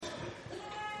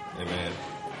Amen.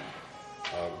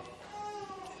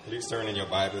 Please turn in your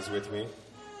Bibles with me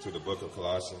to the book of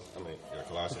Colossians,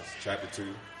 chapter 2,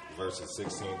 verses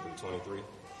 16 through 23.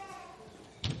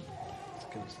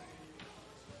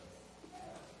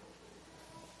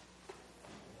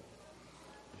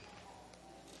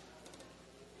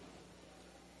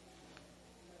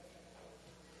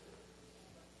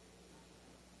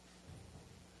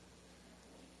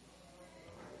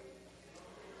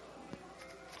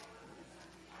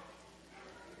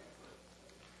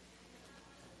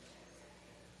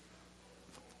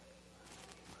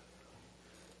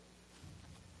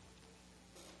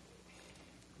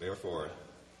 Therefore,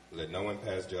 let no one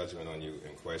pass judgment on you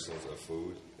in questions of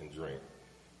food and drink,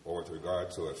 or with regard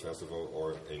to a festival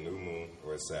or a new moon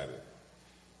or a Sabbath.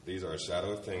 These are a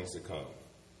shadow of things to come,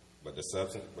 but the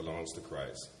substance belongs to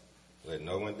Christ. Let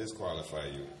no one disqualify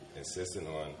you, insisting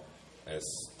on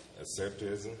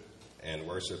asceticism and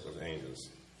worship of angels,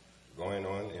 going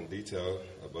on in detail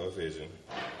about vision,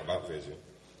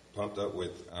 pumped up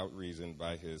without reason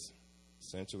by his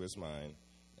sensuous mind,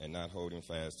 and not holding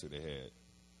fast to the head,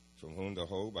 from whom the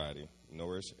whole body,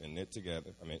 nourished and knit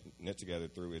together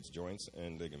through its joints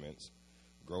and ligaments,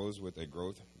 grows with a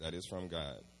growth that is from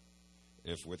God.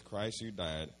 If with Christ you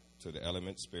died to the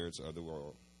element spirits of the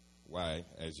world, why,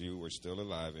 as you were still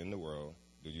alive in the world,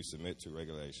 do you submit to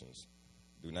regulations?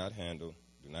 Do not handle,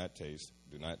 do not taste,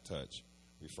 do not touch,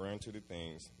 referring to the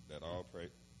things that all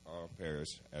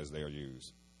perish as they are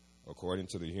used, according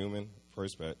to the human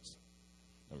precepts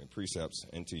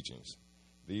and teachings.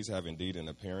 These have indeed an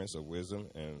appearance of wisdom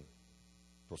and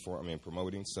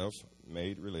promoting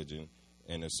self-made religion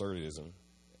and asceticism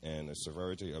and the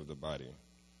severity of the body,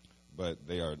 but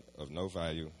they are of no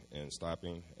value in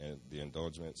stopping the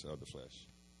indulgence of the flesh.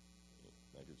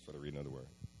 Thank you for the reading of the word.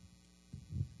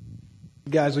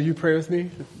 Guys, will you pray with me?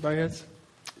 Bow your heads.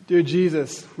 Dear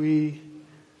Jesus, we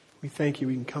thank you.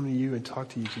 We can come to you and talk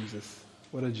to you, Jesus.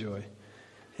 What a joy.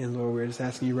 And Lord, we're just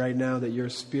asking you right now that your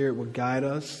Spirit will guide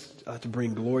us to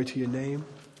bring glory to your name.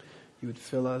 You would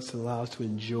fill us and allow us to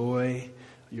enjoy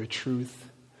your truth.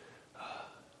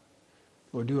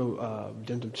 Lord, do a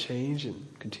redemptive change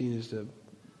and continues to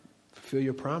fulfill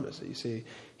your promise that you say,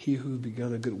 he who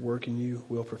begun a good work in you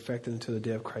will perfect it until the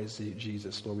day of Christ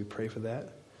Jesus. Lord, we pray for that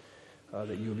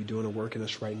you will be doing a work in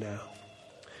us right now.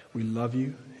 We love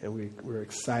you, and we're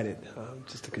excited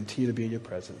just to continue to be in your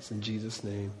presence. In Jesus'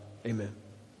 name, amen.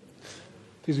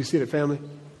 Please be seated, family.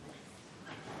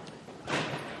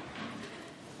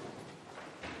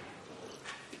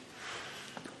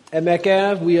 At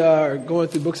MacAv, we are going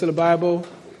through books of the Bible.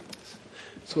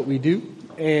 That's what we do.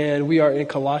 And we are in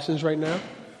Colossians right now,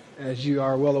 as you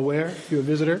are well aware, if you're a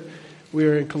visitor. We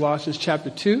are in Colossians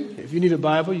chapter 2. If you need a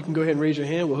Bible, you can go ahead and raise your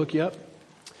hand. We'll hook you up.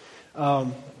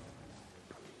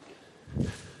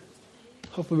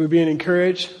 Hopefully we're being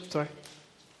encouraged. Sorry.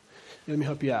 Let me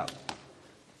help you out.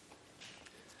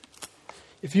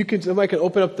 If you could, somebody can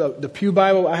open up the Pew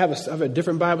Bible. I have a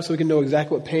different Bible so we can know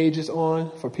exactly what page it's on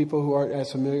for people who aren't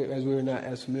as familiar, as we're not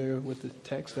as familiar with the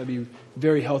text. That'd be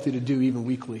very healthy to do even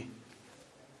weekly.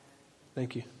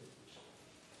 Thank you.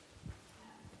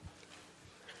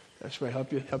 That's right.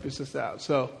 Help your sister out.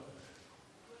 So,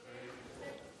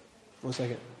 1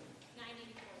 second.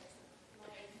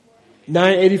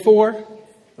 984?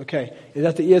 Okay. Is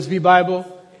that the ESV Bible?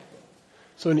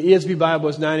 So in the ESV Bible,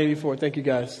 it's 984. Thank you,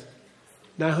 guys.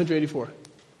 984.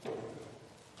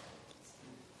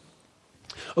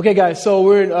 Okay, guys, so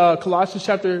we're in Colossians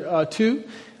chapter 2.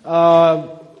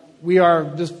 We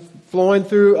are just flowing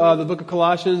through the book of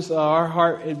Colossians. Our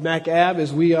heart at MacAv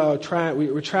is we're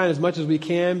trying as much as we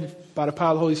can by the power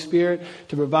of the Holy Spirit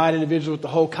to provide individuals with the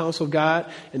whole counsel of God.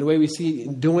 And the way we see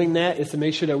doing that is to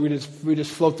make sure that we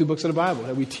just flow through books of the Bible,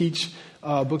 that we teach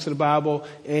books of the Bible.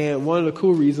 And one of the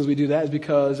cool reasons we do that is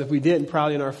because if we didn't,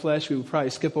 probably in our flesh, we would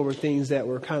probably skip over things that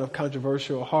were kind of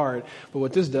controversial or hard. But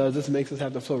what this does, this makes us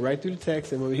have to flow right through the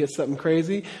text. And when we hit something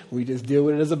crazy, we just deal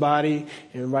with it as a body.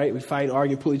 And we fight and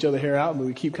argue and pull each other hair out. And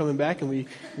we keep coming back and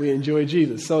we enjoy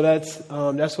Jesus. So that's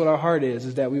what our heart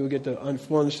is that we will get the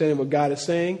full understanding of what God is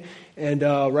saying. And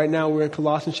right now we're in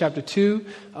Colossians chapter 2,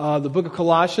 the book of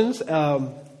Colossians.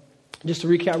 Just to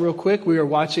recap real quick, we are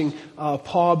watching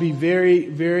Paul be very,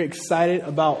 very excited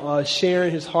about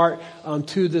sharing his heart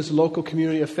to this local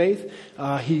community of faith.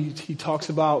 He talks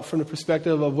about from the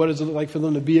perspective of what does it look like for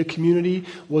them to be a community?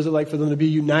 What is it like for them to be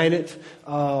united?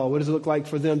 What does it look like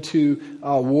for them to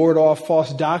ward off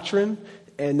false doctrine?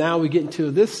 And now we get into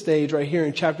this stage right here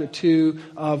in chapter 2,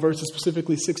 verses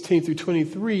specifically 16 through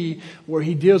 23, where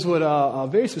he deals with a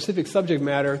very specific subject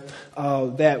matter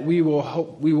that we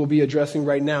will be addressing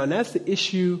right now. And that's the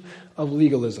issue of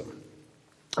legalism.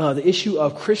 the issue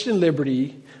of Christian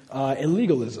liberty and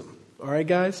legalism. All right,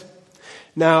 guys?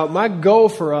 Now, my goal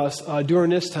for us during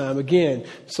this time, again,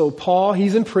 so Paul,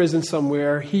 he's in prison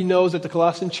somewhere. He knows that the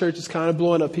Colossian church is kind of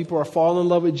blowing up. People are falling in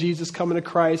love with Jesus, coming to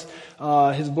Christ.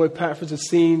 His boy Epaphras has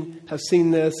seen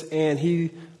this, and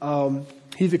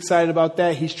he's excited about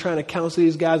that. He's trying to counsel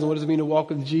these guys on what does it mean to walk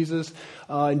with Jesus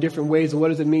in different ways, and what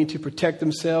does it mean to protect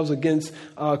themselves against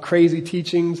crazy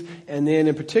teachings. And then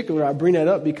in particular, I bring that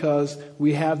up because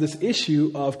we have this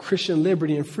issue of Christian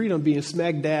liberty and freedom being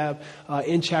smack dab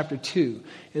in chapter 2.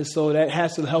 And so that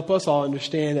has to help us all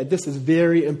understand that this is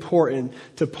very important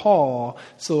to Paul.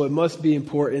 So it must be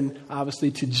important,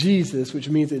 obviously, to Jesus, which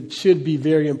means it should be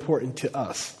very important to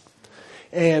us.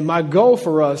 And my goal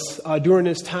for us during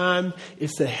this time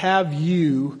is to have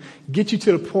you, get you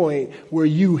to the point where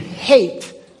you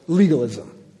hate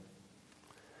legalism.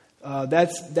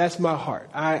 That's my heart.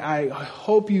 I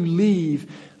hope you leave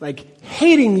like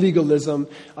hating legalism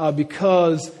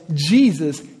because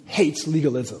Jesus hates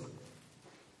legalism.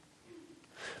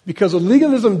 Because what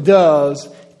legalism does,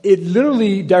 it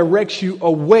literally directs you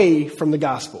away from the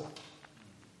gospel.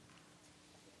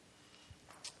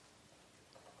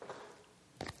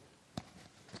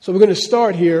 So we're going to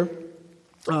start here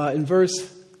in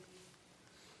verse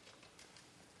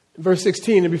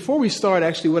 16. And before we start,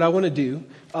 actually, what I want to do,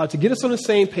 to get us on the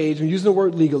same page, I'm using the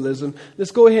word legalism.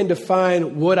 Let's go ahead and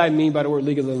define what I mean by the word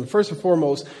legalism. First and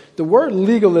foremost, the word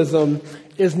legalism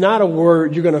is not a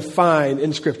word you're going to find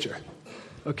in Scripture.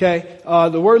 Okay?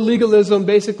 The word legalism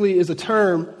basically is a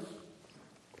term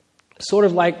sort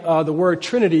of like the word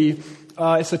Trinity.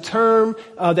 It's a term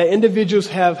that individuals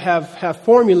have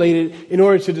formulated in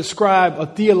order to describe a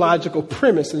theological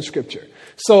premise in Scripture.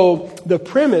 So the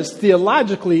premise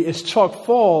theologically is chock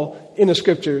full in the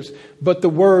Scriptures, but the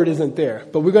word isn't there.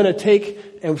 But we're going to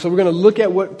we're going to look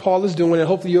at what Paul is doing, and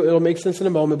hopefully it'll make sense in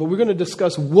a moment. But we're going to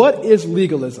discuss what is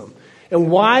legalism and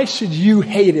why should you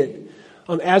hate it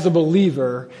as a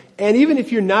believer. And even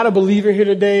if you're not a believer here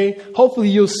today, hopefully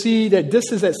you'll see that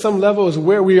this is at some level is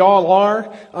where we all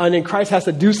are. And then Christ has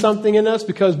to do something in us,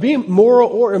 because being moral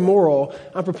or immoral,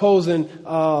 I'm proposing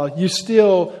you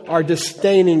still are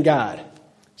disdaining God.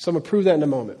 So I'm going to prove that in a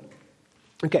moment.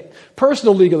 Okay.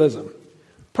 Personal legalism.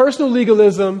 Personal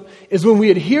legalism is when we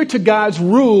adhere to God's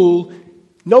rule,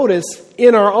 notice,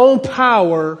 in our own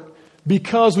power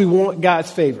because we want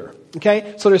God's favor.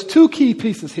 Okay. So there's two key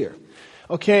pieces here.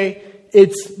 Okay,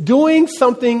 it's doing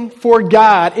something for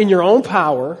God in your own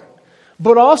power,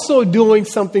 but also doing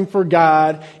something for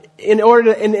God in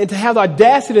order to, and to have the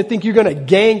audacity to think you're going to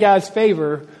gain God's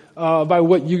favor by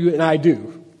what you and I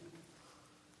do.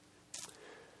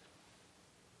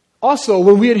 Also,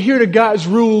 when we adhere to God's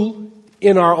rule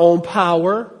in our own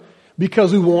power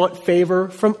because we want favor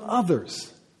from others.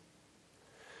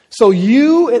 So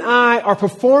you and I are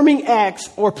performing acts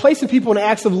or placing people in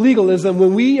acts of legalism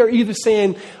when we are either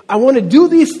saying, I want to do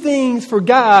these things for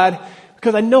God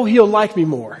because I know He'll like me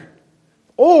more.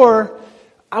 Or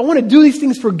I want to do these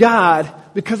things for God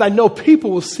because I know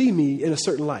people will see me in a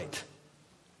certain light.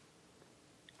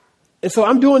 And so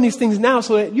I'm doing these things now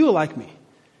so that you'll like me.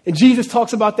 And Jesus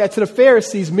talks about that to the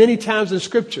Pharisees many times in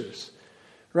Scriptures.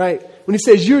 Right? When He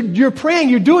says, you're praying,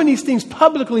 you're doing these things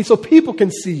publicly so people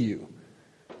can see you.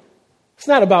 It's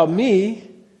not about me.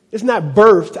 It's not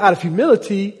birthed out of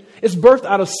humility. It's birthed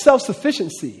out of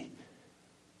self-sufficiency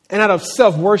and out of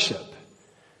self-worship.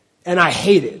 And I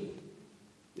hate it,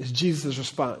 is Jesus'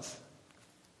 response.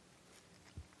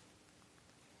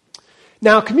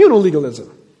 Now, communal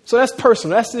legalism. So that's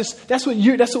personal. That's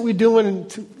what we're doing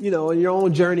in your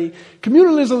own journey.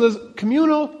 Communal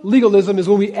legalism is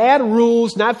when we add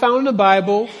rules not found in the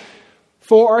Bible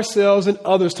for ourselves and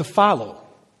others to follow.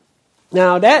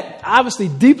 Now, that obviously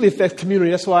deeply affects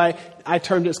community. That's why I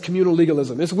termed it as communal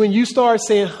legalism. It's when you start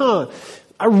saying,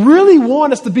 I really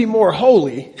want us to be more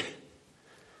holy.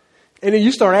 And then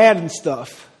you start adding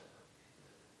stuff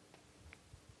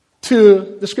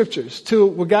to the Scriptures, to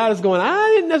what God is going, I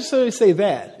didn't necessarily say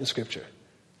that in Scripture.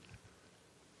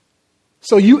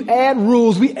 So you add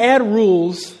rules, we add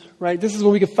rules, right? This is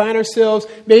when we can find ourselves,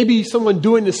 maybe someone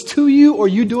doing this to you or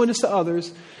you doing this to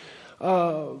others.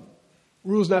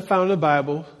 Rules not found in the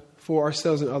Bible for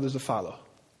ourselves and others to follow.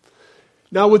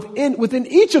 Now, within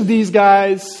each of these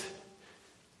guys,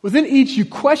 within each you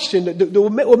question,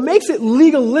 what makes it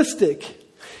legalistic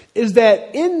is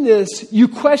that in this you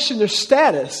question their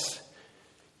status.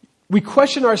 We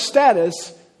question our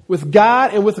status with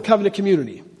God and with the covenant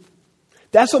community.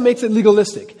 That's what makes it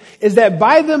legalistic, is that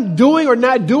by them doing or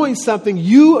not doing something,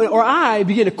 you or I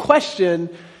begin to question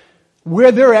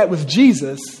where they're at with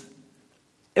Jesus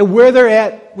and where they're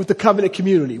at with the covenant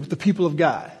community, with the people of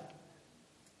God.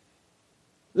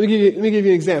 Let me give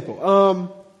you an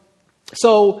example.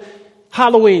 So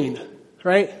Halloween,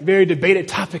 right? Very debated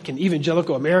topic in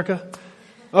evangelical America.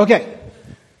 Okay.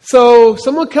 So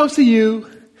someone comes to you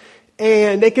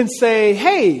and they can say,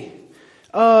 hey,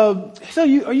 are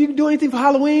you doing anything for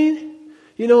Halloween?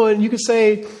 And you can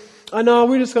say, oh, no,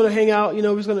 we're just going to hang out.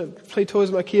 We're just going to play toys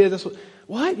with my kids. That's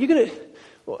what you're going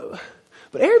to,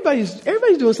 but everybody's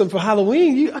doing something for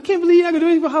Halloween. I can't believe you're not going to do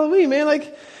anything for Halloween, man.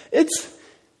 Like, it's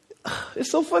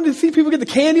so fun to see people get the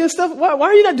candy and stuff. Why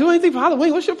are you not doing anything for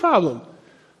Halloween? What's your problem?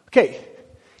 Okay.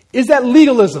 Is that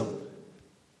legalism?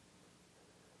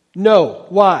 No.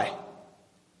 Why?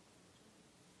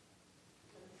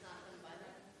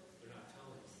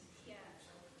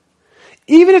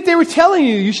 Even if they were telling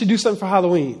you should do something for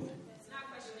Halloween.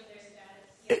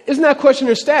 It's not questioning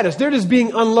their status. They're just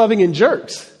being unloving and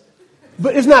jerks.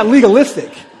 But it's not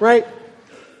legalistic, right?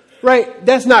 Right?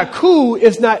 That's not cool.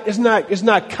 It's not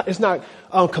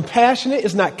compassionate.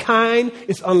 It's not kind.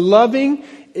 It's unloving.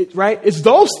 Right? It's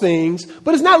those things,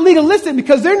 but it's not legalistic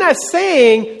because they're not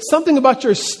saying something about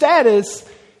your status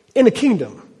in the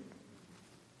kingdom.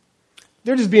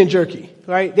 They're just being jerky,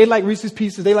 right? They like Reese's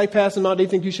Pieces. They like passing them out. They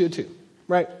think you should too,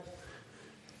 right?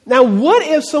 Now, what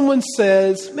if someone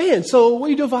says, man, so what are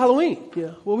you doing for Halloween?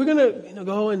 Well, we're going to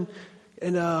go and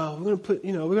we're going to put,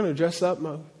 we're going to dress up.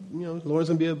 Lauren's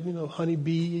going to be a,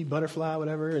 honeybee, butterfly,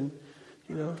 whatever. And,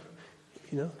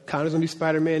 Connor's going to be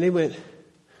Spider-Man. They went,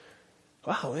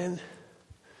 wow, man.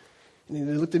 And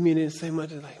they looked at me and they didn't say much.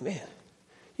 They're like, man,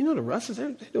 the Russes,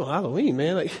 they're doing Halloween,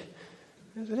 man. Like,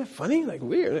 isn't that funny? Like,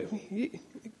 weird. Like,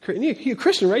 he's a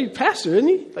Christian, right? He's a pastor, isn't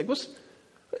he? Like,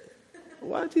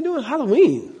 why is he doing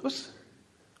Halloween?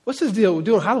 What's his deal with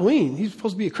doing Halloween? He's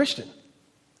supposed to be a Christian.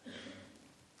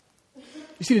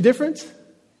 You see the difference?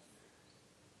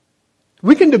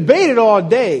 We can debate it all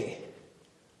day.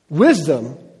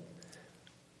 Wisdom.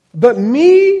 But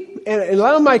me and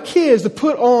allowing my kids to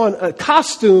put on a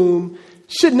costume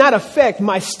should not affect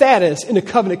my status in the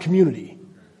covenant community.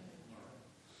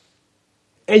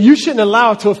 And you shouldn't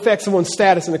allow it to affect someone's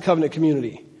status in the covenant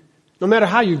community, no matter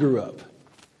how you grew up.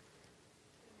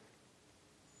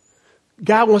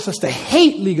 God wants us to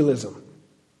hate legalism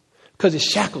because it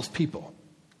shackles people.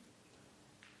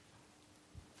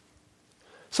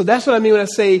 So that's what I mean when I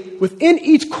say within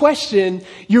each question,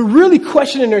 you're really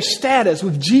questioning their status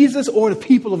with Jesus or the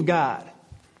people of God.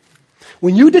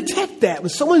 When you detect that, when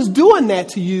someone's doing that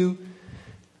to you,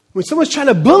 when someone's trying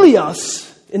to bully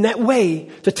us in that way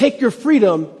to take your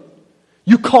freedom,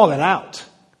 you call it out.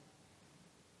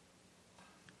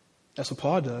 That's what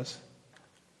Paul does.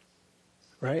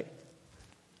 Right?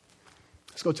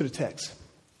 Let's go to the text.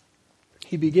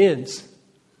 He begins.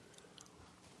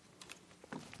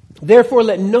 Therefore,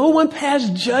 let no one pass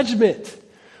judgment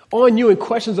on you in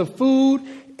questions of food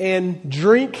and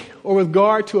drink or with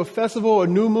regard to a festival or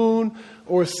new moon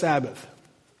or a Sabbath.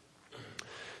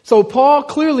 So Paul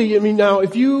clearly, now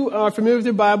if you are familiar with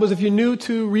your Bibles, if you're new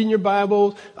to reading your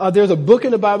Bible, there's a book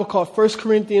in the Bible called 1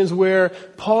 Corinthians where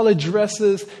Paul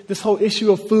addresses this whole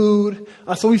issue of food.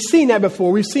 So we've seen that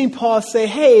before. We've seen Paul say,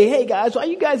 hey guys, why are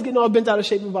you guys getting all bent out of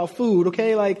shape about food?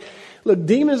 Okay, look,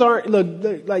 demons aren't,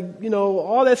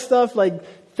 all that stuff, like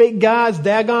fake gods,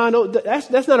 Dagon,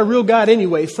 that's not a real God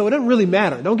anyway, so it doesn't really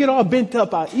matter. Don't get all bent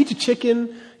up. Eat your chicken,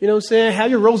 you know what I'm saying?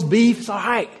 Have your roast beef, it's all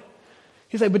right.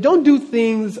 He's like, but don't do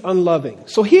things unloving.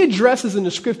 So he addresses in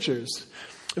the scriptures,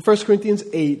 in 1 Corinthians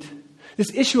 8,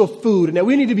 this issue of food and that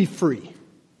we need to be free.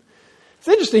 It's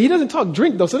interesting. He doesn't talk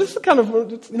drink, though. So this is kind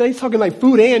of, he's talking like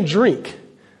food and drink.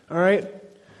 All right?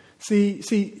 See,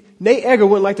 Nate Egger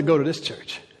wouldn't like to go to this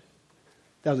church.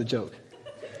 That was a joke.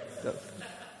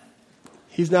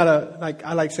 He's not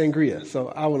I like sangria, so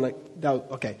I would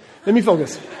okay. Let me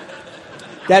focus.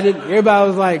 Everybody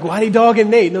was like, why are they dogging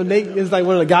Nate? No, Nate is like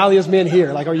one of the godliest men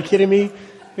here. Like, are you kidding me?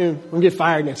 We're going to get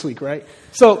fired next week, right?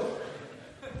 So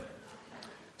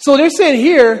they're saying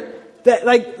here that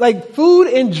like food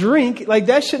and drink, like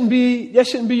that shouldn't be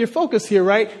your focus here,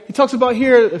 right? He talks about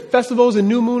here festivals and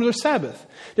new moons or Sabbath.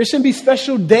 There shouldn't be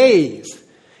special days.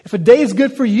 If a day is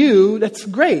good for you, that's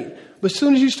great. But as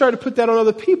soon as you start to put that on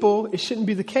other people, it shouldn't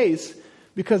be the case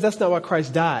because that's not why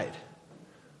Christ died.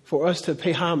 For us to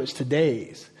pay homage to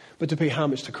days, but to pay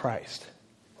homage to Christ.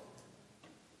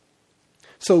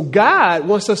 So God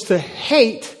wants us to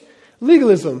hate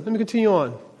legalism. Let me continue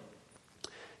on.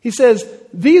 He says,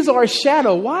 these are a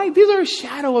shadow. Why? These are a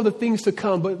shadow of the things to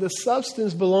come, but the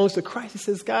substance belongs to Christ. He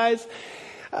says, guys,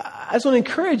 I just want to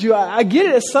encourage you. I get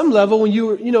it at some level when we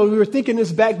were thinking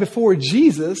this back before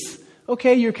Jesus.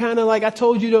 Okay, you're kind of like, I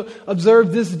told you to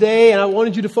observe this day, and I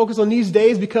wanted you to focus on these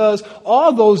days because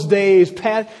all those days,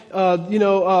 Passover,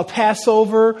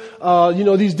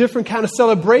 these different kind of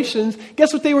celebrations,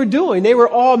 guess what they were doing? They were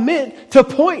all meant to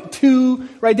point to,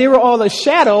 right? They were all a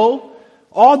shadow.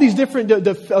 All these different,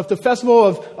 the festival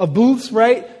of booths,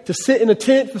 right? To sit in a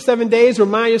tent for 7 days,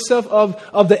 remind yourself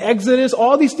of the Exodus.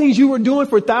 All these things you were doing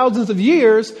for thousands of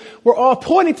years were all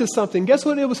pointing to something. Guess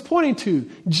what it was pointing to?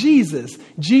 Jesus.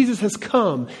 Jesus has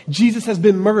come. Jesus has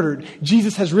been murdered.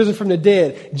 Jesus has risen from the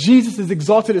dead. Jesus is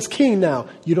exalted as king now.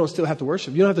 You don't still have to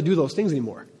worship. You don't have to do those things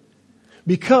anymore.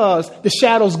 Because the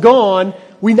shadow's gone,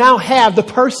 we now have the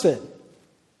person.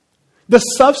 The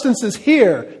substance is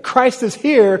here. Christ is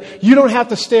here. You don't have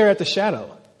to stare at the shadow.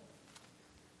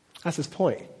 That's his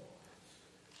point.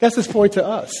 That's his point to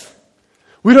us.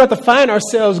 We don't have to find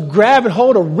ourselves grabbing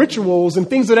hold of rituals and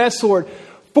things of that sort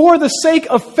for the sake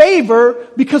of favor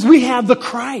because we have the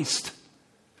Christ.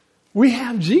 We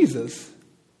have Jesus.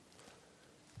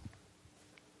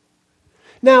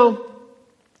 Now,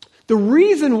 the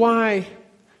reason why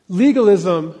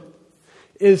legalism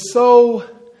is so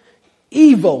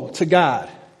evil to God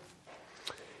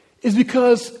is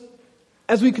because,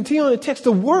 as we continue on the text,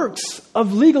 the works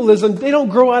of legalism, they don't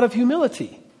grow out of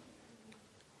humility.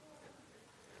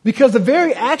 Because the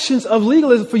very actions of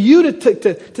legalism, for you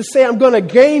to say, I'm going to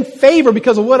gain favor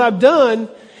because of what I've done,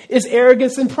 is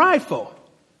arrogance and prideful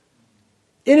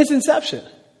in its inception.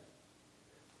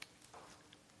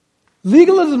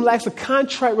 Legalism lacks a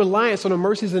contrite reliance on the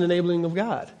mercies and enabling of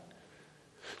God.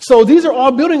 So these are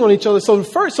all building on each other. So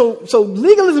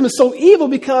legalism is so evil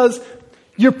because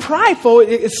you're prideful.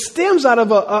 It stems out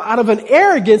of an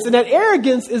arrogance, and that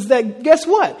arrogance is that, guess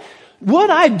what?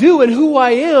 What I do and who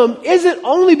I am isn't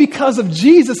only because of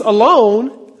Jesus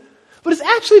alone, but it's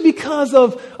actually because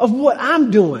of what I'm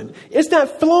doing. It's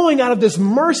not flowing out of this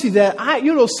mercy that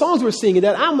songs we're singing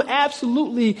that I'm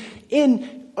absolutely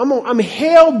I'm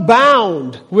hell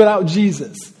bound without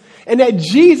Jesus. And that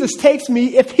Jesus takes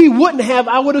me, if he wouldn't have,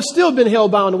 I would have still been hell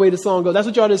bound the way the song goes. That's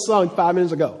what y'all just sung 5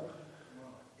 minutes ago.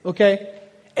 Okay?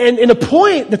 And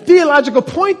the theological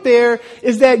point there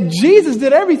is that Jesus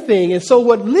did everything. And so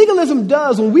what legalism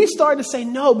does, when we start to say,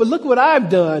 no, but look what I've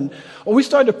done, or we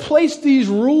start to place these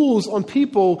rules on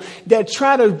people that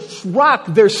try to rock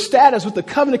their status with the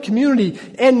covenant community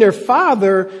and their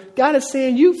Father, God is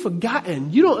saying, you've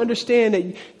forgotten. You don't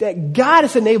understand that God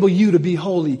has enabled you to be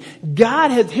holy.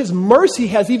 His mercy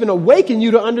has even awakened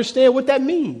you to understand what that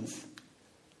means.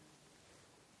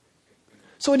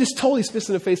 So it just totally spits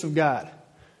in the face of God.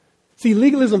 See,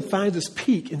 legalism finds its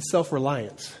peak in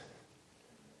self-reliance.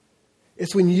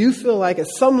 It's when you feel like at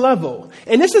some level,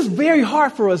 and this is very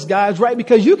hard for us guys, right?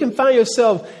 Because you can find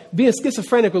yourself being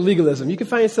schizophrenic with legalism. You can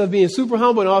find yourself being super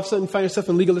humble and all of a sudden find yourself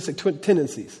in legalistic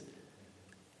tendencies.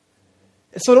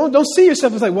 And so don't see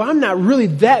yourself as like, well, I'm not really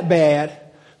that bad.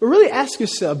 But really ask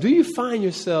yourself, do you find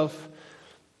yourself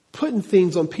putting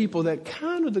things on people that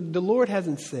kind of the Lord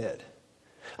hasn't said?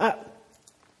 I'll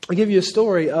give you a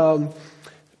story.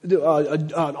 An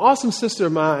awesome sister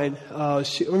of mine, I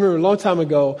remember a long time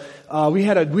ago, we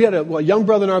had a young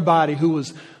brother in our body who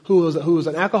was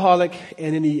an alcoholic,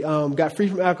 and then he got free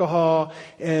from alcohol,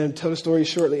 and tell the story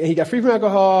shortly. And he got free from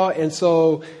alcohol, and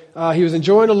so he was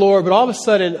enjoying the Lord, but all of a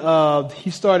sudden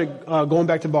he started going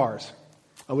back to bars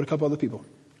with a couple other people.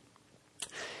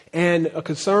 And a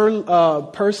concerned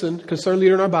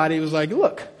leader in our body was like,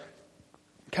 look,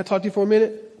 can I talk to you for a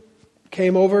minute?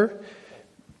 Came over.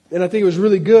 And I think it was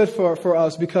really good for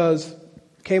us because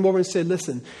came over and said,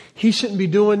 listen, he shouldn't be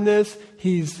doing this.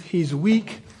 He's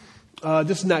weak.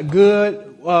 This is not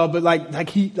good. But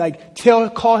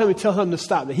call him and tell him to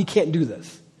stop, that he can't do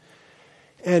this.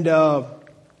 And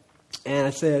I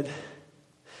said,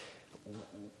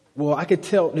 well, I could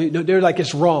tell, they're like,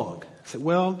 it's wrong. I said,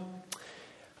 well,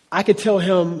 I could tell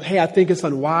him, hey, I think it's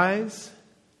unwise.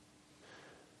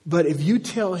 But if you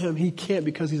tell him he can't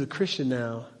because he's a Christian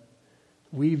now,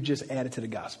 we've just added to the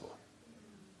gospel.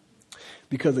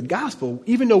 Because the gospel,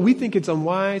 even though we think it's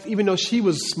unwise, even though she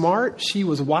was smart, she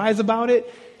was wise about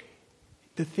it,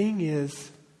 the thing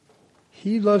is,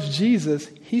 he loves Jesus.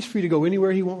 He's free to go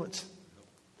anywhere he wants.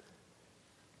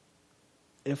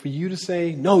 And for you to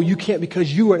say, no, you can't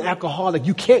because you are an alcoholic,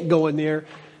 you can't go in there,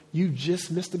 you just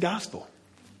missed the gospel.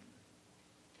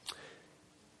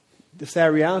 The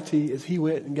sad reality is he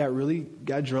went and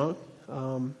got drunk,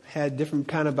 had different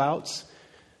kind of bouts,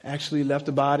 actually left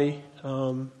the body,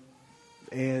 and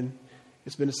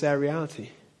it's been a sad reality.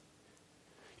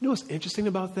 You know what's interesting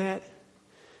about that?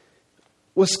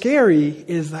 What's scary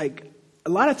is like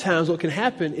a lot of times what can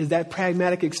happen is that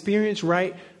pragmatic experience,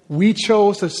 right, We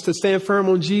chose to stand firm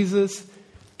on Jesus.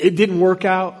 It didn't work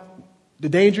out. The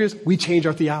danger is we change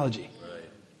our theology. Right.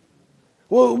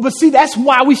 Well, but see, that's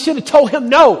why we should have told him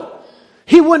no.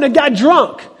 He wouldn't have got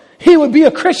drunk. He would be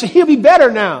a Christian. He'll be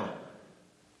better now.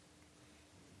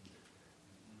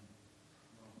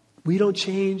 We don't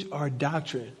change our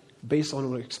doctrine based on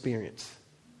our experience.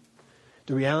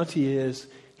 The reality is,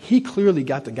 he clearly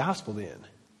got the gospel then.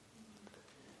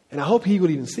 And I hope he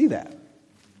would even see that,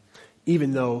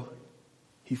 even though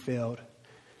he failed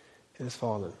and has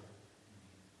fallen.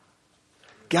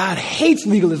 God hates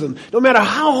legalism. No matter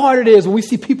how hard it is, when we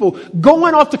see people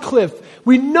going off the cliff,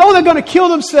 we know they're going to kill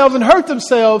themselves and hurt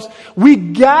themselves. We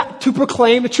got to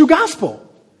proclaim the true gospel.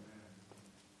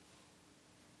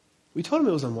 We told him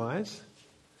it was unwise,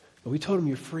 but we told him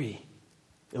you're free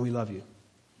and we love you.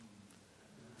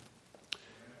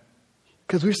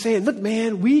 Because we're saying, look,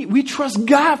 man, we trust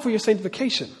God for your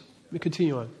sanctification. Let me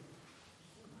continue on.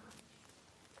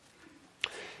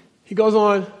 He goes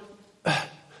on,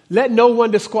 let no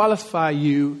one disqualify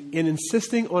you in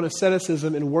insisting on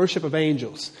asceticism and worship of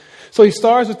angels. So he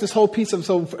starts with this whole piece of,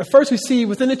 so at first we see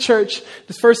within the church,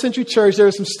 this first century church, there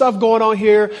was some stuff going on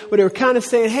here where they were kind of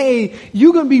saying, hey,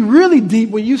 you're going to be really deep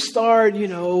when you start,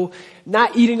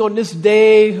 not eating on this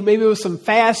day. Maybe it was some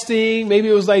fasting. Maybe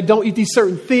it was like, don't eat these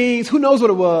certain things. Who knows what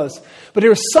it was? But there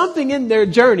was something in their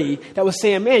journey that was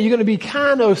saying, man, you're going to be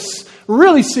kind of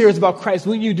really serious about Christ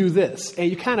when you do this.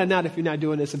 And you're kind of not if you're not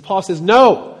doing this. And Paul says,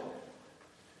 no.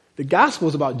 The gospel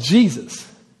is about Jesus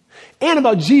and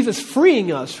about Jesus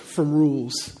freeing us from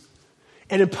rules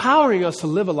and empowering us to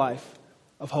live a life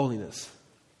of holiness.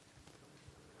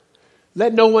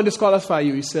 Let no one disqualify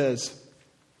you, he says.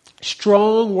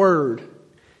 Strong word.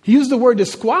 He used the word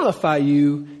disqualify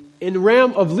you in the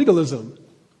realm of legalism.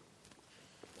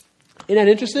 Isn't that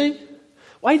interesting?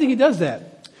 Why do you think he does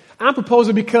that? I'm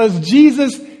proposing because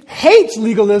Jesus hates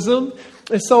legalism.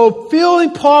 And so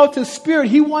filling Paul with his Spirit,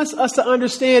 he wants us to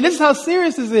understand this is how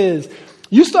serious this is.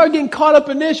 You start getting caught up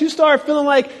in this. You start feeling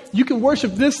like you can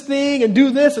worship this thing and do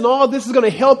this and all this is going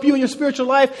to help you in your spiritual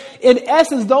life. In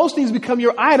essence, those things become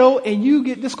your idol and you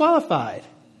get disqualified.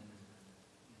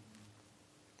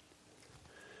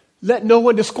 Let no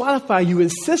one disqualify you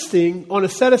insisting on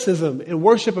asceticism and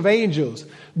worship of angels,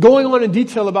 going on in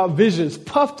detail about visions,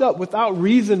 puffed up without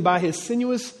reason by his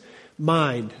sinuous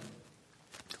mind.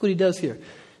 Look what he does here.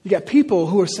 You got people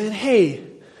who are saying, hey,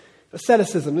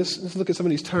 asceticism. Let's look at some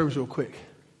of these terms real quick.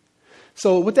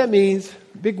 So what that means,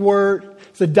 big word,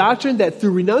 it's a doctrine that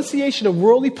through renunciation of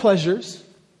worldly pleasures,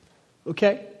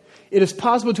 okay, it is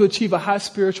possible to achieve a high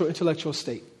spiritual intellectual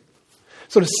state.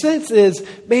 So the sense is,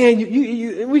 man,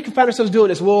 we can find ourselves doing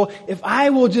this. Well, if I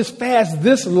will just fast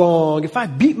this long, if I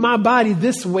beat my body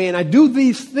this way and I do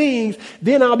these things,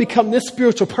 then I'll become this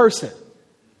spiritual person.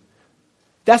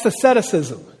 That's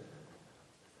asceticism.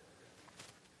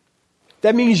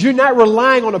 That means you're not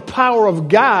relying on the power of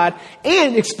God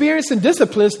and experiencing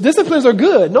disciplines. Disciplines are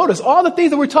good. Notice all the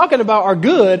things that we're talking about are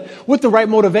good with the right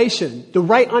motivation, the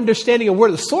right understanding of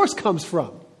where the source comes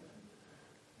from.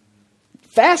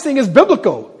 Fasting is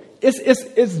biblical. It's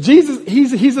Jesus.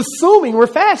 He's assuming we're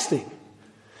fasting.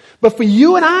 But for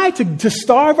you and I to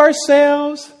starve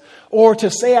ourselves or to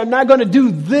say, I'm not going to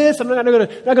do this. I'm not going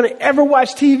to ever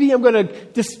watch TV. I'm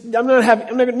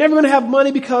never going to have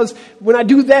money because when I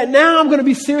do that now, I'm going to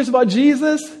be serious about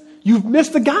Jesus. You've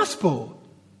missed the gospel.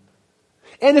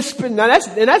 And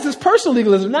that's just personal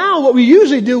legalism. Now, what we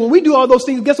usually do when we do all those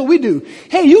things, guess what we do?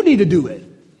 Hey, you need to do it.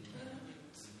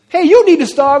 Hey, you need to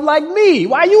starve like me.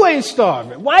 Why you ain't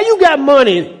starving? Why you got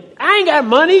money? I ain't got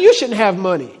money. You shouldn't have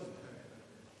money.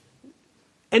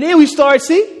 And then we start,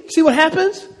 see what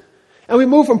happens? And we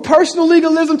move from personal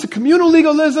legalism to communal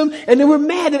legalism. And then we're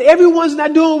mad that everyone's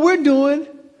not doing what we're doing.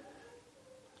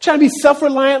 Trying to be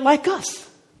self-reliant like us.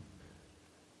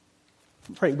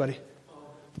 Pray, buddy.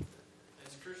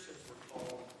 As Christians, we're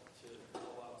called to go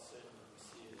out sin when we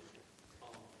see it.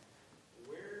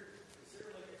 Where is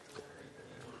there like a concrete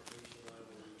demarcation line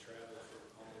when we travel from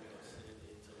calling out sin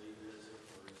into legalism,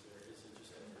 or is it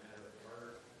just a matter of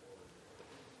heart?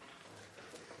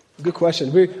 Good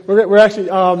question. We're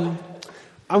actually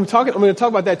I'm going to talk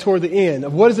about that toward the end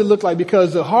of what does it look like,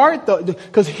 because the heart,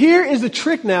 because here is the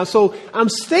trick now. So I'm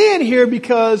staying here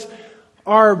because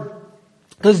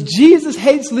Jesus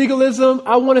hates legalism.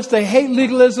 I want us to hate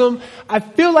legalism. I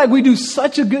feel like we do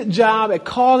such a good job at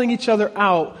calling each other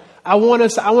out. I want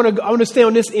to stay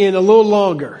on this end a little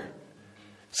longer.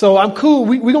 So I'm cool.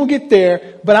 We're going to get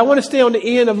there, but I want to stay on the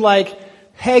end of like,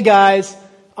 hey guys,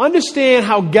 understand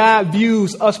how God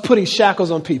views us putting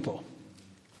shackles on people.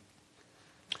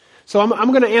 So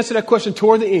I'm going to answer that question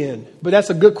toward the end, but that's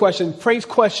a good question. Frank's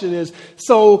question is,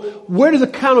 so where does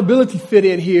accountability fit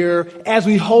in here as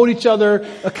we hold each other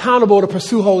accountable to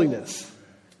pursue holiness?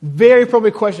 Very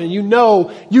appropriate question.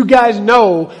 You guys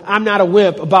know I'm not a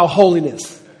wimp about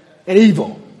holiness and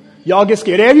evil. Y'all get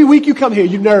scared. Every week you come here,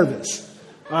 you're nervous.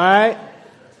 All right?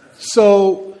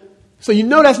 So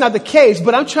that's not the case,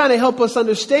 but I'm trying to help us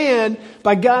understand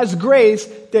by God's grace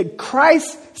that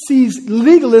Christ sees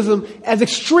legalism as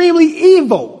extremely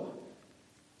evil.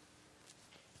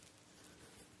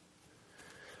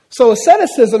 So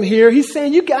asceticism here, he's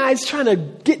saying you guys trying to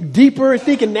get deeper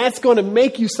thinking that's going to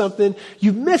make you something.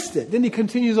 You've missed it. Then he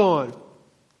continues on.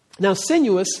 Now,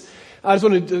 sinuous, I just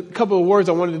wanted a couple of words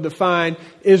I wanted to define,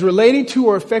 is relating to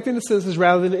or affecting the senses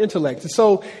rather than the intellect.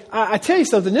 So I tell you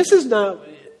something, this is not...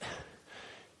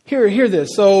 Hear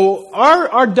this. So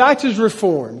our doctor's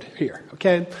reformed here,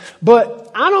 okay? But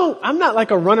I'm not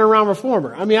like a running around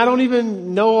reformer. I mean, I don't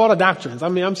even know all the doctrines. I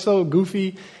mean, I'm so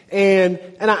goofy. And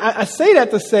I say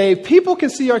that to say people can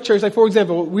see our church. Like, for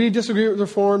example, we disagree with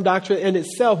Reformed doctrine in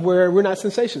itself where we're not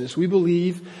cessationists. We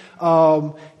believe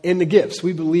in the gifts.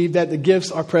 We believe that the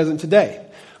gifts are present today.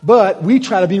 But we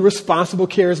try to be responsible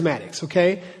charismatics,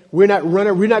 okay? We're not going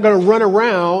to run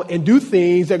around and do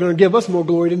things that are going to give us more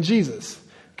glory than Jesus.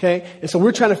 Okay, and so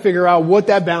we're trying to figure out what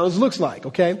that balance looks like.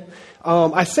 Okay,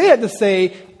 I say it to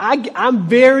say I'm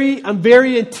very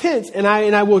intense, and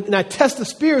I test the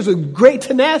spirits with great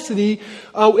tenacity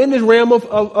in this realm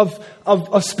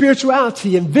of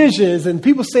spirituality and visions. And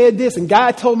people said this, and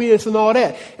God told me this, and all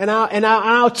that. And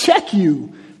I'll check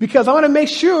you because I want to make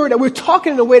sure that we're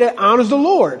talking in a way that honors the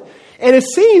Lord. And it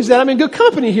seems that I'm in good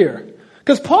company here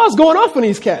because Paul's going off on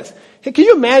these cats. Hey, can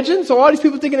you imagine? So all these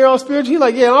people thinking they're all spiritual. He's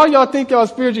like, yeah, all y'all think y'all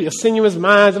spiritual. You're sinuous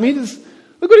minds. I mean,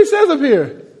 look what he says up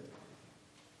here.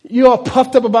 You all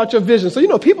puffed up about your vision.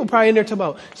 So, people probably in there talking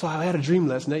about, so I had a dream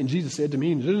last night and Jesus said to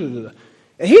me, and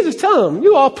he's just telling them,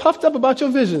 you all puffed up about your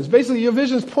visions. Basically, your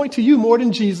visions point to you more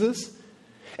than Jesus.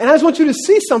 And I just want you to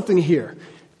see something here.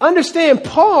 Understand,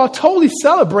 Paul totally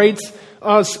celebrates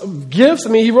gifts. I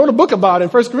mean, he wrote a book about it in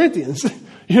 1 Corinthians.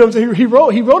 You know what I'm saying? He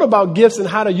wrote about gifts and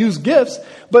how to use gifts.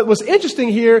 But what's interesting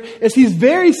here is he's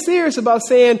very serious about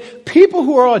saying people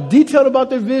who are all detailed about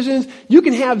their visions, you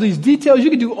can have these details, you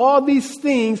can do all these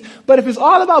things. But if it's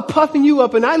all about puffing you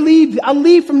up and I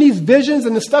leave from these visions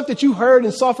and the stuff that you heard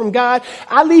and saw from God,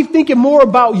 I leave thinking more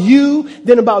about you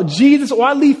than about Jesus, or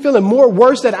I leave feeling more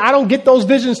worse that I don't get those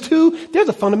visions too, there's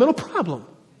a fundamental problem.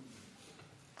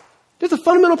 There's a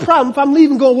fundamental problem if I'm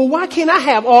leaving going, well, why can't I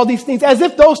have all these things? As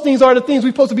if those things are the things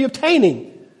we're supposed to be obtaining.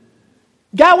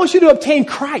 God wants you to obtain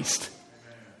Christ.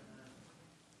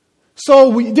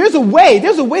 So there's a way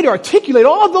to articulate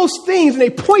all those things and they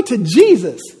point to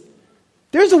Jesus.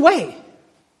 There's a way.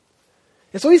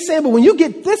 And so he's saying, but when you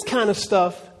get this kind of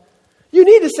stuff, you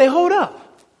need to say, hold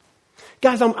up.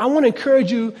 Guys, I want to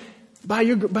encourage you by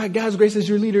God's grace as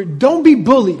your leader, don't be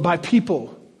bullied by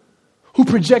people who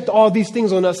project all these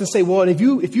things on us and say, well, if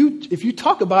you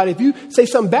talk about it, if you say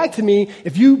something back to me,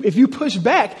 if you push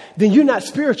back, then you're not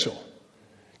spiritual.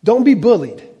 Don't be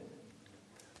bullied.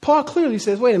 Paul clearly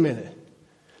says, wait a minute.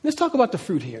 Let's talk about the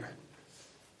fruit here.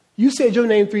 You said your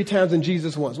name 3 times and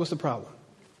Jesus once. What's the problem?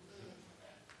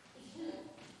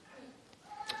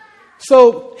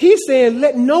 So he's saying,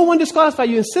 let no one disqualify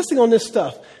you, insisting on this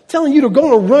stuff, telling you to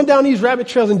go and run down these rabbit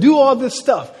trails and do all this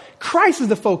stuff. Christ is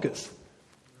the focus.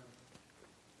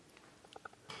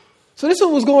 So this is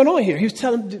what was going on here.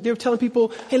 They were telling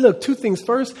people, hey, look, 2 things.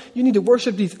 First, you need to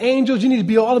worship these angels. You need to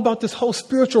be all about this whole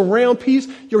spiritual realm piece.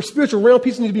 Your spiritual realm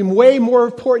piece needs to be way more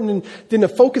important than the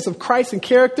focus of Christ and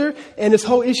character and this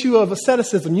whole issue of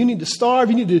asceticism. You need to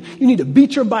starve. You need to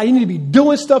beat your body. You need to be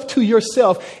doing stuff to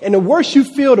yourself. And the worse you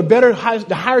feel, the better,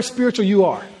 the higher spiritual you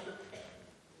are.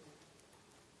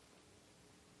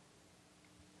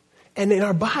 And in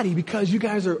our body, because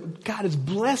God has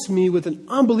blessed me with an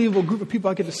unbelievable group of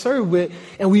people I get to serve with,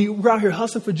 and we're out here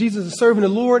hustling for Jesus and serving the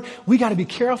Lord, we got to be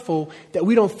careful that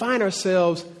we don't find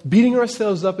ourselves beating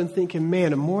ourselves up and thinking,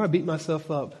 man, the more I beat myself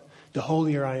up, the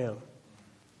holier I am.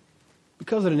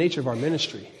 Because of the nature of our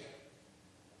ministry.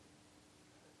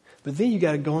 But then you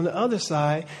got to go on the other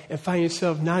side and find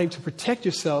yourself not able to protect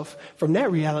yourself from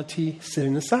that reality,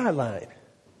 sitting the sideline.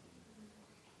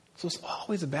 So it's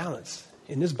always a balance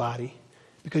in this body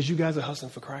because you guys are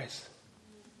hustling for Christ.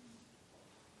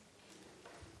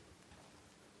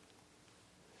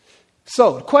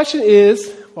 So the question is,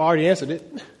 well, I already answered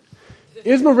it.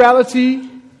 Is morality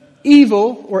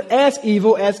evil or as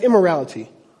evil as immorality?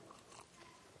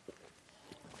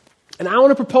 And I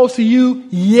want to propose to you,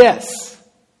 yes.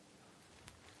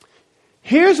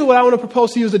 Here's what I want to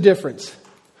propose to you as a difference.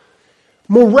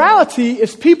 Morality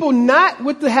is people not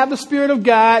have the Spirit of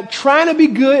God, trying to be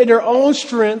good in their own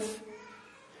strength.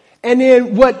 And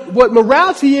then what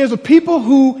morality is people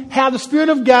who have the Spirit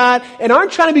of God and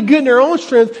aren't trying to be good in their own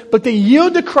strength, but they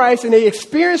yield to Christ and they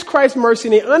experience Christ's mercy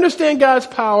and they understand God's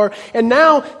power. And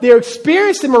now they're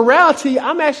experiencing morality.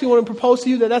 I'm actually want to propose to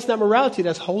you that that's not morality,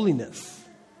 that's holiness.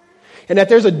 And that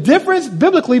there's a difference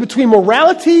biblically between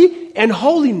morality and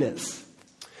holiness.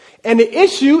 And the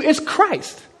issue is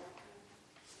Christ.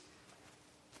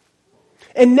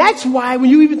 And that's why when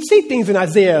you even see things in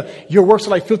Isaiah, your works are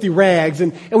like filthy rags.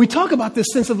 And we talk about this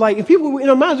sense of like, and people in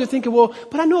our minds are thinking, well,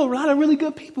 but I know a lot of really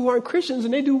good people who aren't Christians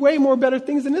and they do way more better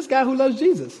things than this guy who loves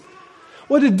Jesus.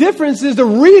 Well, the difference is the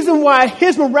reason why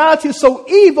his morality is so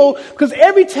evil, because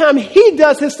every time he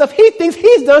does his stuff, he thinks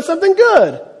he's done something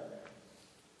good.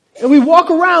 And we walk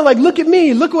around like, look at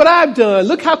me, look what I've done,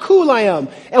 look how cool I am.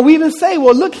 And we even say,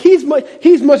 well, look, he's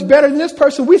much better than this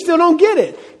person. We still don't get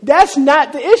it. That's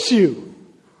not the issue.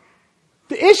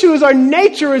 The issue is our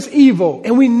nature is evil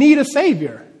and we need a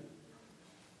Savior.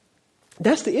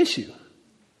 That's the issue.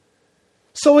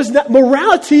 So it's not,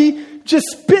 morality just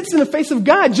spits in the face of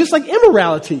God, just like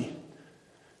immorality.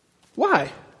 Why?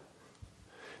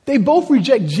 They both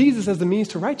reject Jesus as the means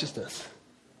to righteousness.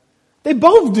 They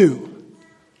both do.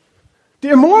 The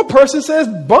immoral person says,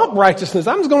 bump righteousness.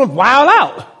 I'm just going to wild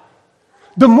out.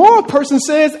 The moral person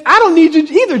says, I don't need you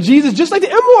either, Jesus. Just like the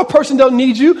immoral person don't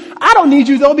need you. I don't need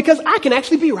you, though, because I can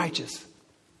actually be righteous.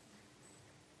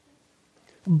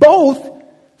 Both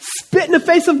spit in the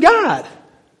face of God.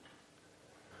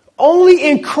 Only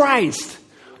in Christ,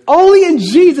 only in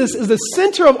Jesus is the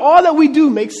center of all that we do.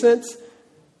 Makes sense?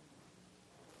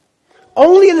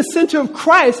 Only in the center of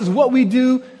Christ is what we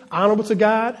do honorable to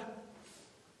God,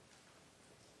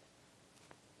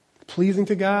 pleasing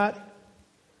to God,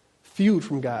 viewed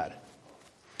from God.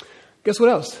 Guess what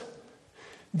else?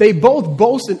 They both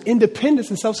boast in independence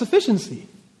and self-sufficiency.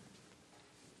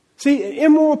 See, an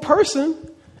immoral person,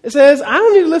 it says, I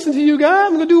don't need to listen to you, God.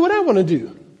 I'm going to do what I want to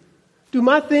do. Do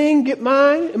my thing, get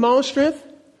mine in my own strength.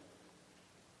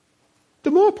 The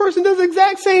moral person does the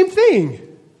exact same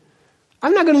thing.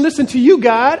 I'm not going to listen to you,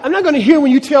 God. I'm not going to hear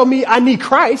when you tell me I need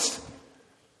Christ.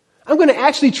 I'm going to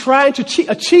actually try to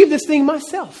achieve this thing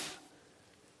myself.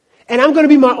 And I'm going to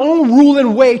be my own rule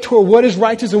and way toward what is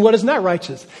righteous and what is not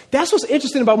righteous. That's what's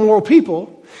interesting about moral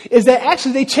people, is that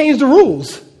actually they change the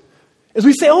rules. As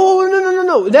we say, oh,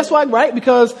 no. That's why, right?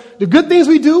 Because the good things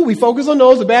we do, we focus on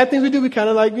those. The bad things we do, we kind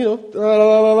of like,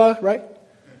 right?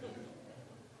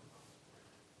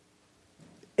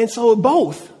 And so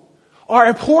both are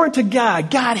important to God.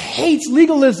 God hates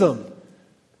legalism.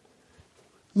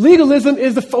 Legalism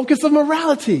is the focus of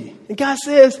morality. And God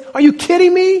says, are you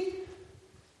kidding me?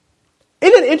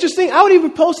 Isn't that interesting? I would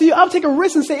even propose to you, I would take a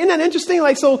risk and say, isn't that interesting?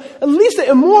 Like, so at least the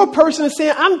immoral person is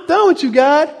saying, I'm done with you,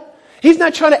 God. He's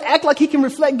not trying to act like he can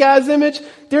reflect God's image.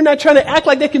 They're not trying to act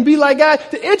like they can be like God.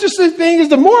 The interesting thing is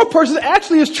the moral person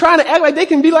actually is trying to act like they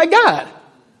can be like God.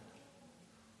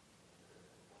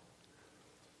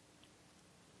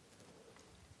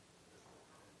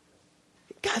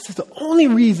 God says the only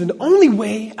reason, the only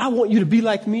way I want you to be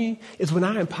like me is when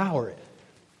I empower it.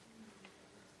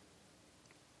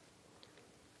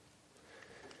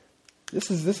 This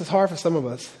is hard for some of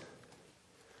us,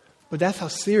 but that's how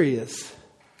serious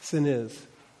sin is.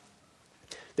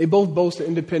 They both boast of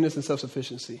independence and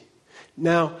self-sufficiency.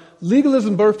 Now,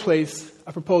 legalism's birthplace,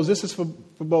 I propose this is for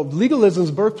both.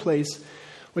 Legalism's birthplace,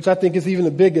 which I think is even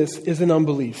the biggest, is in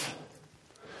unbelief.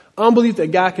 Unbelief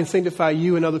that God can sanctify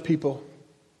you and other people,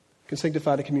 can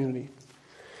sanctify the community.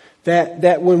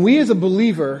 That when we as a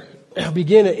believer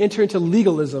begin to enter into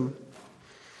legalism,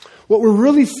 what we're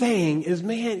really saying is,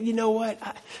 man, you know what?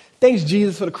 Thanks,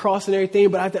 Jesus, for the cross and everything,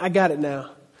 but I got it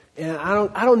now. And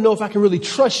I don't know if I can really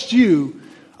trust you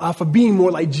for being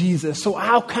more like Jesus. So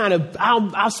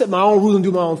I'll set my own rules and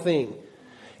do my own thing.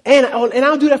 And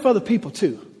I'll do that for other people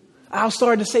too. I'll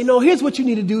start to say, no, here's what you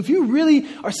need to do. If you really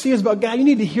are serious about God, you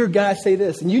need to hear God say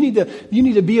this. And you need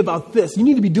to be about this. You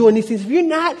need to be doing these things. If you're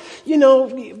not,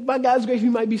 by God's grace,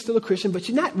 you might be still a Christian, but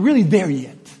you're not really there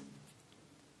yet.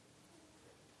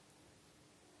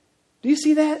 Do you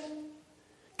see that?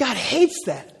 God hates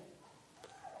that.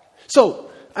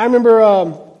 So I remember,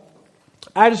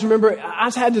 I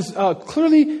had this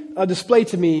clearly displayed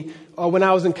to me when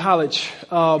I was in college.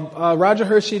 Roger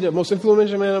Hershey, the most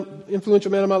influential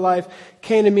man of my life,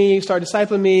 came to me, started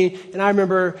discipling me. And I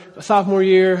remember sophomore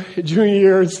year, junior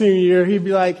year, and senior year, he'd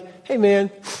be like, hey man,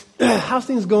 how's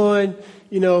things going?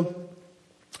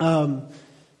 How's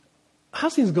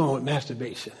things going with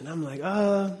masturbation? And I'm like,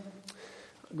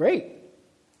 great.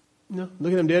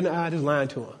 Looking him dead in the eye, just lying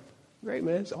to him. Great,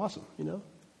 man. It's awesome,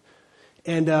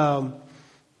 And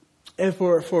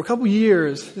for a couple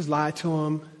years, just lied to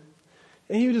him.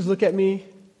 And he would just look at me.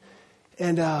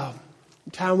 And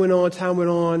time went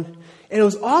on. And it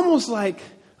was almost like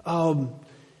the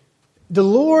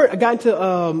Lord, I got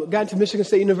into Michigan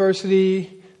State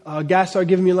University. God started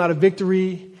giving me a lot of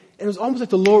victory. And it was almost like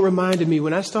the Lord reminded me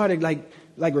when I started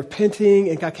like repenting,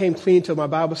 and I came clean to my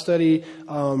Bible study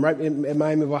right in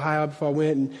Miami of Ohio before I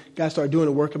went, and God started doing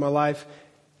the work in my life.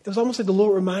 It was almost like the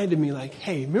Lord reminded me, like,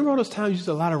 hey, remember all those times you used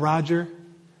to lie to Roger?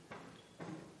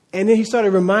 And then he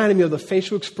started reminding me of the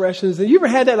facial expressions. And you ever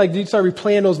had that, like, you started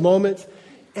replaying those moments?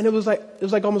 And it was like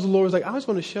almost the Lord was like, I just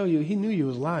want to show you, he knew you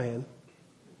was lying.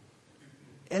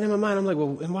 And in my mind, I'm like,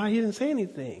 well, and why he didn't say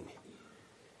anything?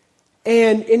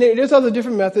 And there's other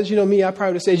different methods. Me, I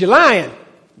probably would say, you're lying.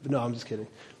 But no, I'm just kidding.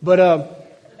 But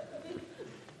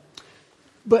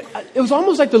it was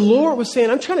almost like the Lord was saying,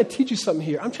 I'm trying to teach you something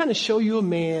here. I'm trying to show you a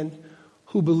man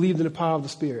who believed in the power of the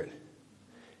Spirit.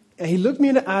 And he looked me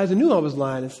in the eyes and knew I was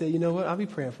lying and said, you know what? I'll be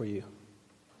praying for you.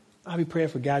 I'll be praying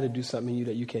for God to do something in you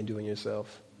that you can't do in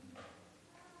yourself.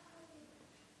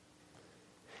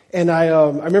 And I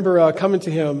remember coming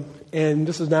to him, and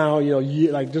this is now,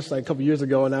 just like a couple years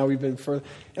ago, and now we've been further.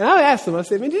 And I asked him, I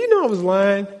said, man, did you know I was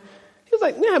lying? He was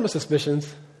like, I had my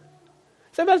suspicions.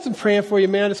 So I've been praying for you,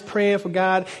 man. Just praying for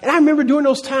God. And I remember during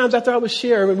those times after I would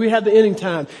share, when we had the ending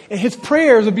time, and his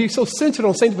prayers would be so centered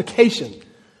on sanctification.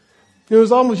 It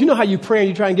was almost, how you pray and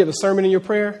you try and give a sermon in your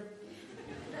prayer?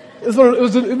 It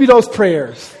would be those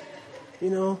prayers,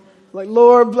 like,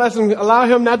 Lord, bless him, allow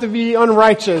him not to be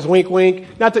unrighteous, wink,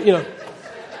 wink, not to,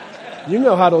 you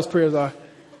know how those prayers are.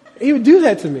 He would do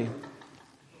that to me.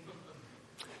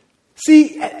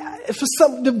 See,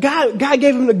 God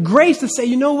gave him the grace to say,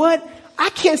 you know what? I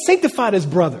can't sanctify this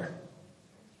brother.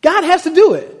 God has to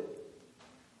do it.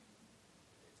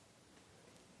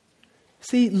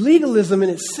 See, legalism in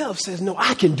itself says, no,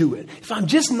 I can do it. If I'm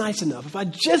just nice enough, if I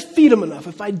just feed him enough,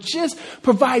 if I just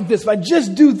provide this, if I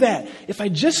just do that, if I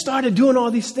just started doing all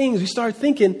these things, we start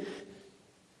thinking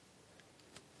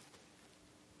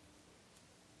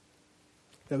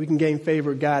that we can gain favor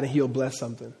with God and he'll bless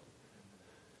something.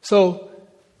 So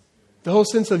the whole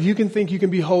sense of you can think you can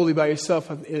be holy by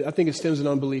yourself, I think it stems in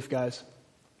unbelief, guys.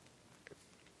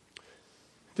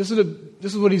 This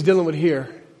is what he's dealing with here,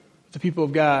 with the people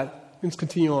of God. Let's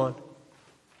continue on.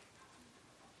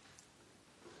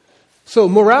 So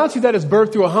morality that is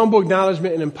birthed through a humble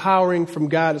acknowledgement and empowering from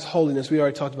God is holiness. We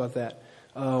already talked about that.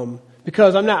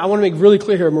 Because I want to make really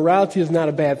clear here, morality is not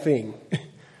a bad thing.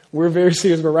 We're very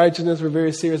serious about righteousness. We're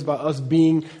very serious about us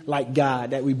being like God,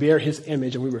 that we bear his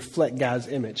image and we reflect God's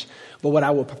image. But what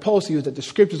I will propose to you is that the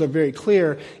scriptures are very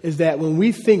clear, is that when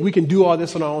we think we can do all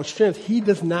this on our own strength, he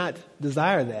does not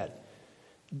desire that.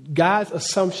 God's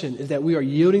assumption is that we are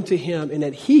yielding to him and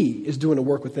that he is doing the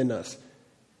work within us.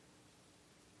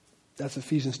 That's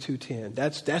Ephesians 2:10.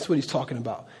 That's what he's talking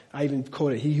about. I even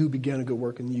quoted, he who began a good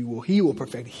work in you, he will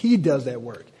perfect. He does that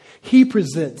work. He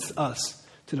presents us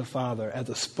to the Father as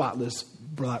a spotless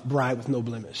bride with no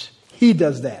blemish. He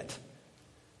does that.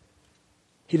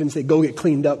 He didn't say, go get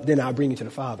cleaned up, then I'll bring you to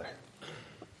the Father.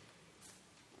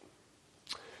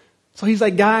 So he's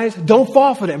like, guys, don't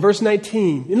fall for that. Verse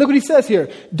 19. And look what he says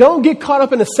here. Don't get caught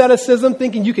up in asceticism,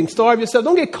 thinking you can starve yourself.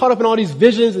 Don't get caught up in all these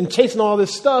visions and chasing all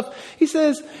this stuff. He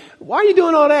says, why are you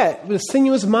doing all that? With a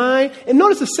sinuous mind. And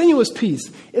notice the sinuous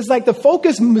piece. It's like the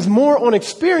focus is more on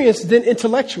experience than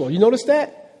intellectual. You notice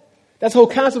that? That's the whole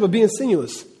concept of being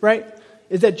sinuous, right?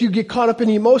 Is that you get caught up in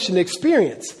the emotion, the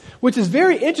experience, which is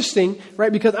very interesting,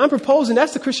 right? Because I'm proposing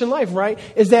that's the Christian life, right?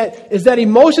 Is that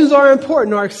emotions are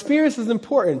important, our experience is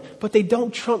important, but they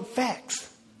don't trump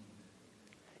facts.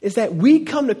 Is that we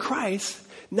come to Christ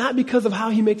not because of how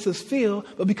he makes us feel,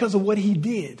 but because of what he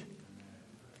did.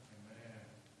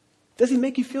 Does he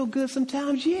make you feel good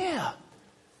sometimes? Yeah.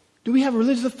 Do we have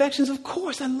religious affections? Of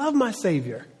course, I love my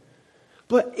Savior.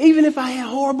 But even if I had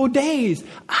horrible days,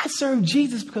 I serve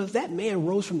Jesus because that man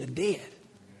rose from the dead.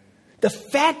 The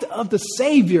fact of the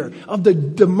Savior, of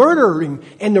the murdering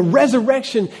and the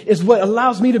resurrection is what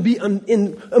allows me to be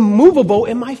immovable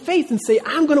in my faith and say,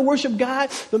 I'm going to worship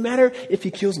God no matter if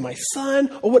he kills my son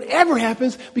or whatever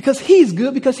happens, because he's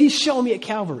good, because he's shown me at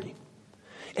Calvary.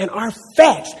 And our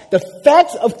facts, the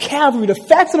facts of Calvary, the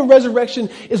facts of the resurrection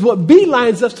is what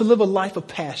beelines us to live a life of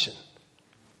passion.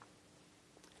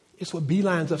 It's what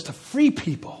beelines us to free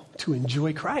people to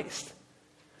enjoy Christ,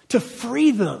 to free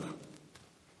them.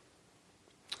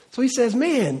 So he says,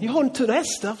 man, you're holding to that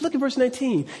stuff. Look at verse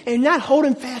 19. And not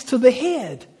holding fast to the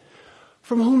head,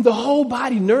 from whom the whole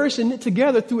body, nourished and knit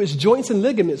together through its joints and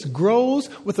ligaments, grows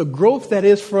with a growth that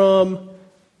is from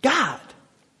God.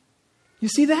 You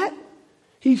see that?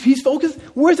 He's focused.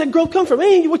 Where's that growth come from? It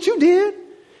ain't what you did.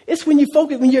 It's when you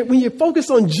focus, when you're focused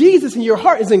on Jesus and your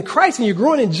heart is in Christ and you're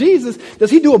growing in Jesus,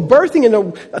 does he do a birthing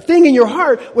and a thing in your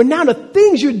heart where now the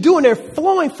things you're doing are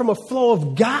flowing from a flow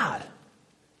of God,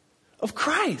 of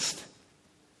Christ.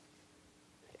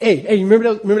 Hey,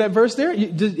 remember that verse there? As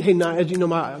you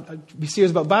know, I be serious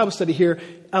about Bible study here.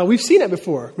 We've seen that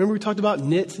before. Remember we talked about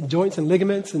knits and joints and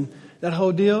ligaments and that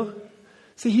whole deal?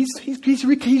 See, he's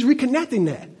reconnecting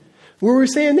that. What we're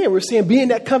saying there, we're saying be in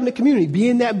that covenant community, be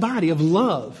in that body of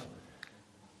love.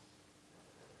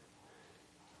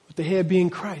 With the head being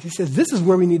Christ. He says, this is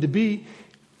where we need to be.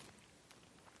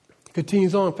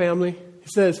 Continues on, family. He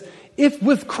says, if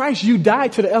with Christ you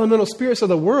died to the elemental spirits of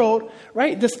the world,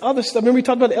 right? This other stuff, remember we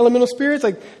talked about the elemental spirits?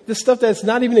 Like this stuff that's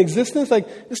not even in existence?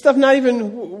 Like this stuff not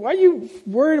even, why are you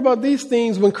worried about these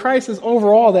things when Christ is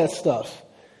over all that stuff?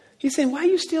 He's saying, why are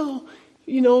you still...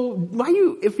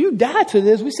 if you died to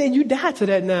this, we said you died to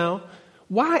that now.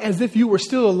 Why, as if you were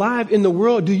still alive in the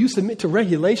world, do you submit to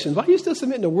regulations? Why are you still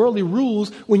submitting to worldly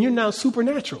rules when you're now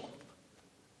supernatural?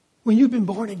 When you've been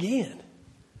born again?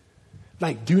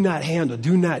 Like, do not handle,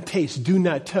 do not taste, do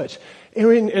not touch.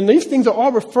 And these things are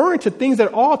all referring to things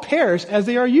that all perish as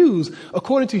they are used,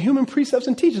 according to human precepts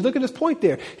and teachings. Look at his point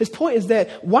there. His point is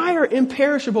that why are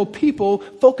imperishable people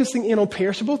focusing in on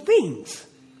perishable things?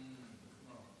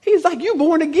 He's like, you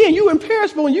born again, you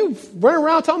imperishable, and you run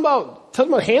around talking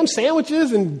about ham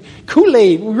sandwiches and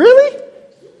Kool-Aid. Really?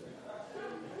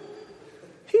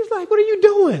 He's like, what are you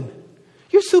doing?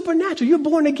 You're supernatural. You're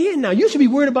born again now. You should be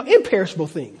worried about imperishable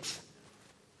things.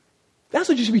 That's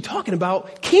what you should be talking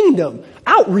about. Kingdom,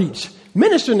 outreach,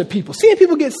 ministering to people, seeing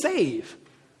people get saved.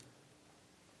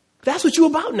 That's what you're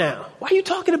about now. Why are you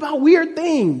talking about weird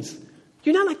things?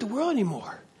 You're not like the world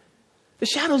anymore. The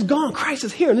shadow's gone. Christ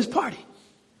is here in this party.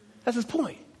 That's his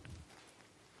point.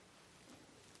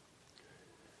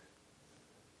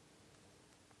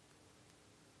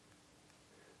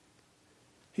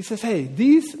 He says, hey,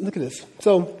 look at this.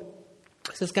 So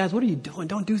he says, guys, what are you doing?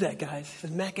 Don't do that, guys. He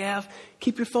says, Mac Ave,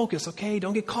 keep your focus, okay?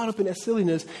 Don't get caught up in that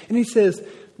silliness. And he says,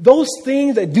 those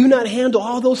things that do not handle,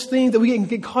 all those things that we can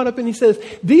get caught up in, he says,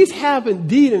 these have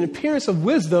indeed an appearance of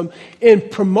wisdom in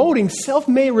promoting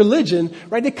self-made religion,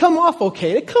 right? They come off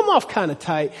okay. They come off kind of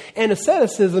tight. And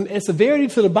asceticism and severity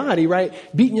to the body, right?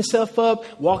 Beating yourself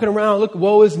up, walking around, look,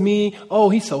 woe is me.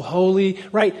 Oh, he's so holy,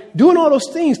 right? Doing all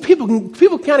those things, people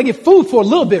kind of get food for a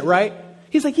little bit, right?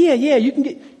 He's like, yeah, you can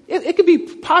get, it could be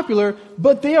popular,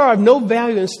 but they are of no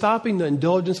value in stopping the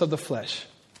indulgence of the flesh.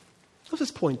 What's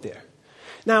his point there?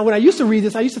 Now, when I used to read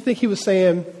this, I used to think he was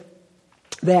saying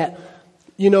that,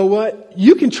 you know what,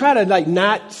 you can try to like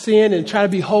not sin and try to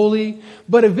be holy,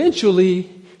 but eventually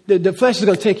the flesh is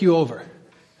going to take you over.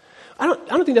 I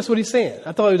don't think that's what he's saying.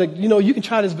 I thought it was like, you can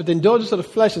try this, but the indulgence of the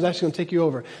flesh is actually going to take you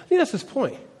over. I think that's his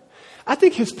point. I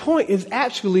think his point is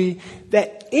actually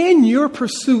that in your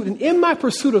pursuit and in my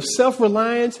pursuit of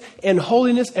self-reliance and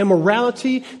holiness and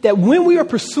morality, that when we are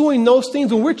pursuing those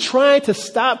things, when we're trying to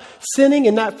stop sinning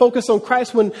and not focus on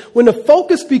Christ, when the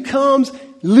focus becomes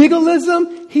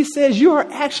legalism, he says you are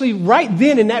actually right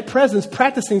then in that presence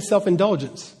practicing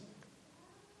self-indulgence.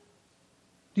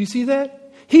 Do you see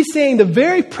that? He's saying the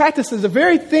very practices, the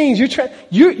very things you're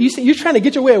trying to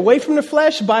get your way away from the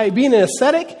flesh by being an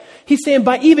ascetic. He's saying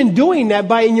by even doing that,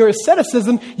 in your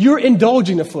asceticism, you're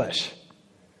indulging the flesh.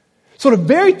 So the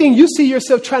very thing you see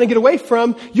yourself trying to get away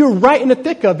from, you're right in the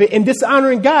thick of it and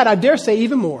dishonoring God, I dare say,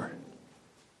 even more.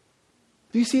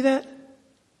 Do you see that?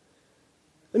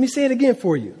 Let me say it again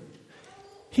for you.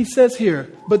 He says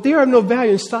here, but there are no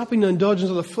value in stopping the indulgence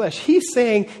of the flesh. He's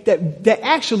saying that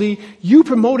actually you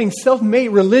promoting self-made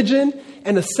religion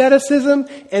and asceticism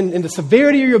and the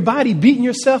severity of your body, beating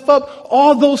yourself up,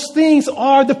 all those things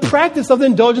are the practice of the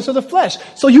indulgence of the flesh.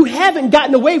 So you haven't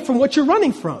gotten away from what you're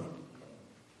running from.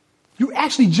 You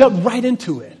actually jump right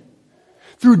into it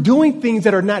through doing things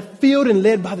that are not filled and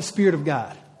led by the Spirit of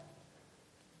God.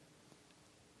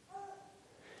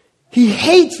 He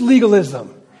hates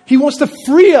legalism. He wants to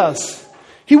free us.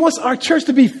 He wants our church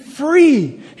to be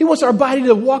free. He wants our body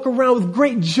to walk around with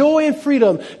great joy and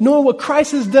freedom, knowing what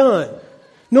Christ has done.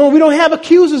 Knowing we don't have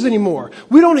accusers anymore.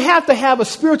 We don't have to have a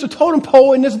spiritual totem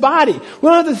pole in this body. We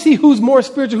don't have to see who's more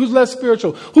spiritual, who's less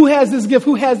spiritual, who has this gift,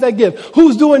 who has that gift,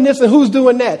 who's doing this and who's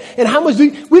doing that. And how much we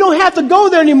don't have to go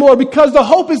there anymore because the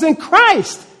hope is in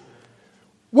Christ.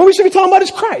 What we should be talking about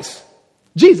is Christ.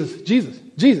 Jesus.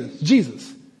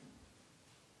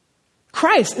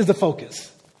 Christ is the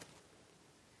focus,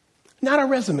 not our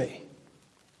resume.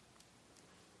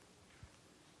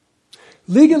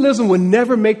 Legalism will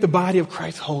never make the body of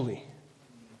Christ holy.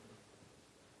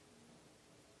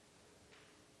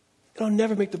 it'll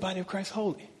never make the body of Christ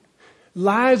holy.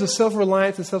 Lives of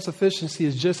self-reliance and self-sufficiency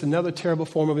is just another terrible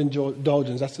form of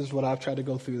indulgence. That's just what I've tried to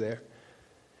go through there.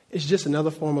 It's just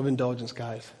another form of indulgence,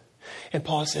 guys. And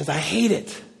Paul says, I hate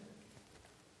it.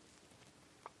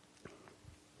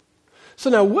 So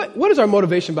now, what is our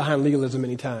motivation behind legalism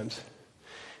many times?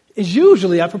 It's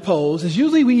usually, I propose,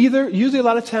 usually a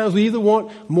lot of times we either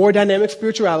want more dynamic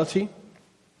spirituality,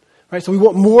 right? So we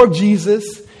want more of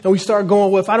Jesus, and we start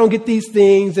going, well, if I don't get these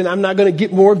things, then I'm not going to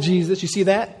get more of Jesus. You see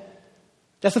that?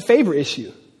 That's a favor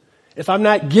issue. If I'm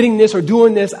not getting this or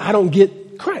doing this, I don't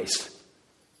get Christ.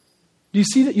 Do you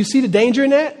see that? You see the danger in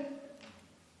that?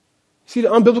 See the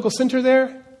unbiblical center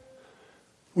there?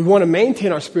 We want to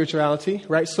maintain our spirituality,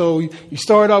 right? So you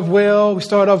start off well, we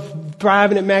start off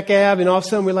thriving at Mac Ave, and all of a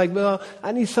sudden we're like, well,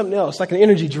 I need something else, like an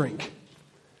energy drink.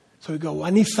 So we go, well, I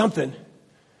need something.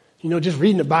 Just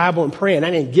reading the Bible and praying,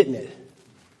 I ain't getting it.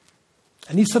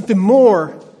 I need something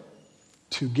more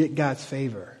to get God's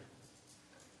favor.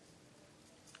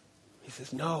 He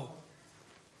says, no.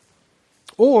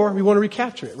 Or we want to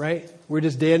recapture it, right? We're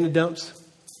just dead in the dumps.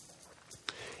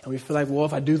 And we feel like, well,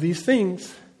 if I do these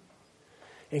things.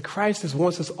 And Christ just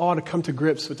wants us all to come to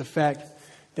grips with the fact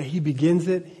that he begins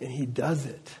it and he does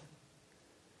it.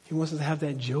 He wants us to have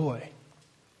that joy.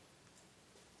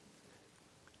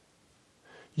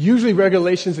 Usually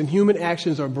regulations and human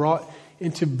actions are brought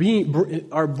in to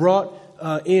bring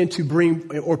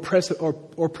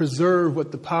or preserve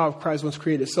what the power of Christ once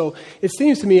created. So it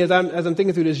seems to me as I'm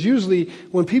thinking through this, usually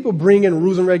when people bring in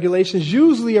rules and regulations,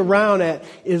 usually around that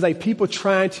is like people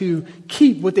trying to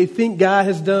keep what they think God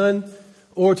has done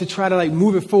or to try to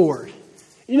move it forward.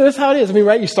 That's how it is.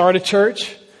 Right? You start a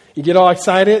church, you get all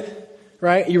excited,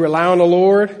 right? You rely on the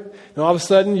Lord, and all of a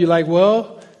sudden you're like,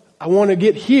 well, I want to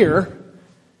get here.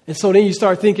 And so then you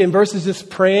start thinking versus just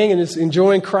praying and just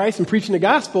enjoying Christ and preaching the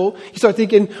gospel, you start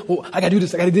thinking, well, I got to do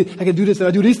this, I got to do this, and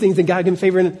I do these things, and God give me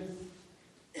favor. And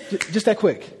just that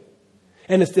quick.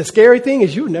 And the scary thing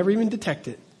is you'll never even detect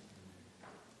it.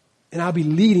 And I'll be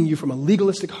leading you from a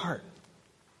legalistic heart.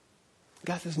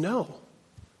 God says, no.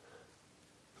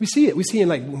 We see it. We see it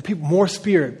when people, more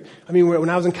spirit. When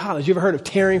I was in college, you ever heard of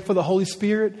tarrying for the Holy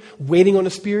Spirit? Waiting on the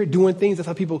Spirit, doing things. That's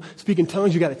how people speak in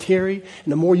tongues. You got to tarry.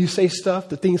 And the more you say stuff,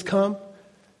 the things come.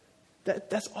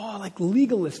 That's all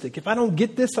legalistic. If I don't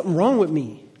get this, something wrong with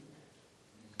me.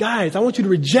 Guys, I want you to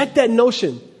reject that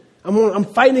notion. I'm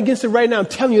fighting against it right now. I'm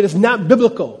telling you, it's not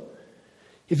biblical.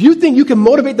 If you think you can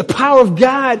motivate the power of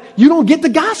God, you don't get the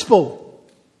gospel.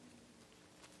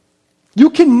 You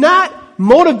cannot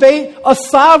motivate a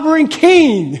sovereign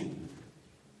king.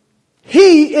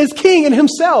 He is king in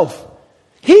himself.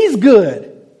 He's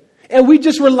good. And we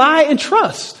just rely and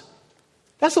trust.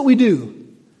 That's what we do.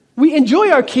 We enjoy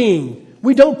our king.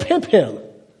 We don't pimp him.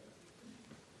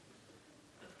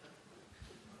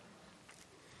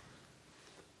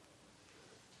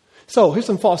 So here's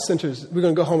some false centers. We're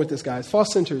going to go home with this, guys.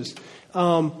 False centers.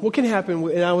 What can happen,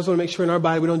 and I always want to make sure in our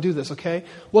body we don't do this, okay?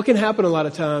 What can happen a lot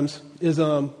of times is,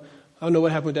 I don't know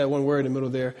what happened with that one word in the middle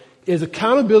there, is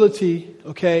accountability,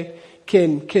 okay?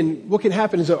 What can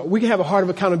happen is we can have a heart of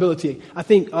accountability. I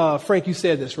think, Frank, you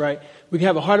said this, right? We can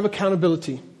have a heart of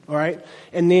accountability, all right?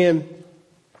 And then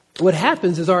what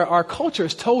happens is our culture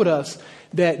has told us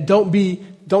that don't be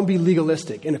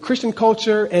legalistic. In the Christian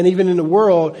culture and even in the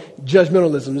world,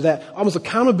 judgmentalism is that almost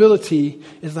accountability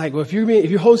is like, well, if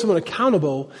you're holding someone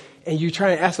accountable and you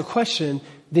try to ask a question,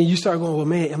 then you start going, well,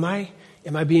 man, am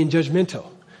I being judgmental?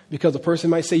 Because a person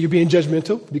might say you're being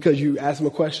judgmental because you asked them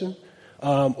a question.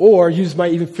 Or you just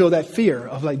might even feel that fear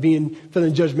of feeling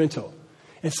judgmental.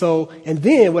 And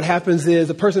then what happens is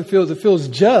a person feels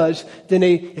judged. Then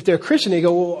if they're a Christian, they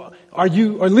go, well, are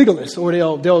you a legalist? Or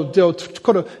they'll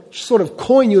sort of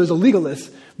coin you as a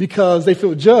legalist because they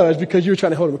feel judged because you're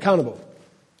trying to hold them accountable.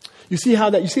 You see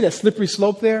that slippery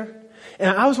slope there? And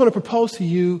I always want to propose to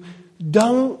you,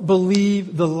 don't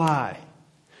believe the lie.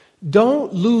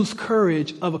 Don't lose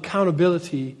courage of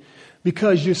accountability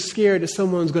because you're scared that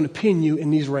someone's going to pin you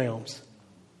in these realms.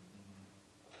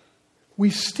 We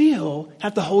still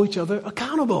have to hold each other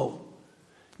accountable.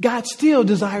 God still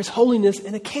desires holiness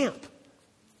in a camp.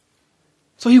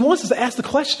 So he wants us to ask the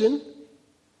question.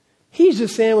 He's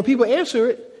just saying when people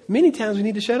answer it, many times we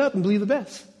need to shut up and believe the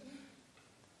best.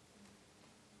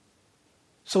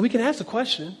 So we can ask the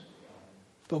question,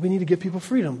 but we need to give people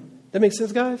freedom. That makes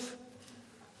sense, guys?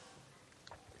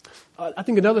 I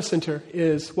think another center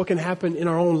is what can happen in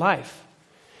our own life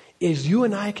is you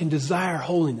and I can desire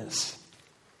holiness.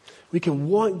 We can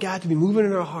want God to be moving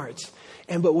in our hearts.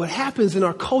 But what happens in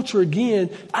our culture, again,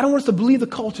 I don't want us to believe the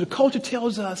culture. The culture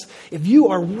tells us if you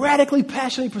are radically,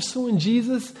 passionately pursuing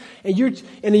Jesus and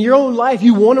in your own life,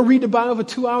 you want to read the Bible for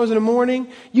 2 hours in the morning,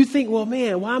 you think, well,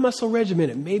 man, why am I so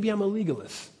regimented? Maybe I'm a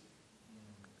legalist.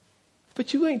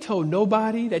 But you ain't told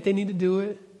nobody that they need to do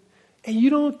it. And you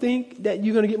don't think that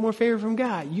you're going to get more favor from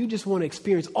God. You just want to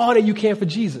experience all that you can for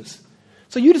Jesus.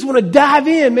 So you just want to dive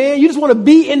in, man. You just want to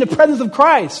be in the presence of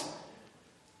Christ.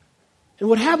 And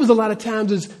what happens a lot of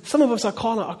times is some of us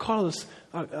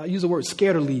I use the word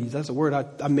scared-o-leads. That's a word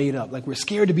I made up. Like we're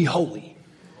scared to be holy,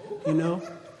 you know?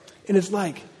 And it's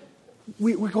like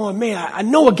we're going, man, I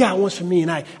know what God wants from me and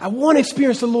I want to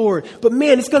experience the Lord. But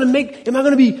man, am I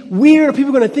going to be weird? Are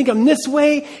people going to think I'm this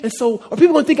way? And so are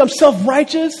people going to think I'm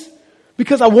self-righteous?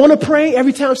 Because I want to pray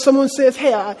every time someone says, hey,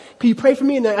 can you pray for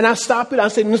me? And I stop it. I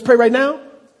say, let's pray right now.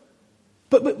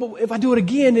 But if I do it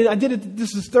again, and I did it,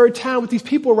 this is the third time with these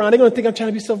people around, they're going to think I'm trying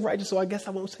to be self-righteous, so I guess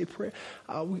I won't say prayer.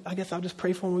 I guess I'll just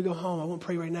pray for them when we go home. I won't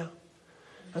pray right now.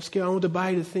 I'm scared. I don't want the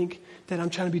body to think that I'm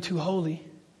trying to be too holy.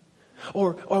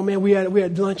 Or man, we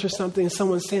had lunch or something, and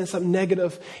someone's saying something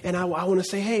negative, and I want to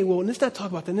say, hey, well, let's not talk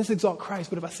about that. Let's exalt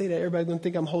Christ. But if I say that, everybody's going to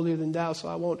think I'm holier than thou, so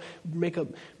I won't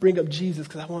bring up Jesus,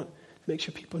 because I want to make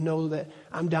sure people know that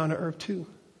I'm down to earth too.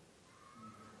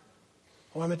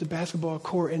 Or I'm at the basketball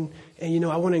court and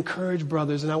I want to encourage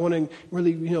brothers and I want to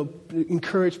really,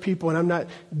 encourage people, and I'm not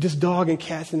just dogging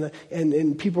cats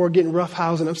and people are getting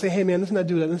roughhoused and I'm saying, hey man, let's not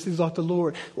do that. Let's exalt the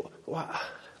Lord. Well,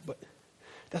 but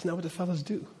that's not what the fellas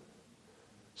do.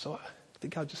 So I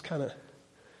think I don't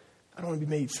want to be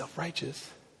made self-righteous.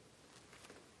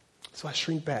 So I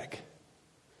shrink back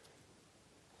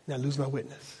and I lose my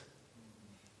witness.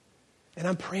 And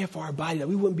I'm praying for our body that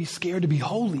we wouldn't be scared to be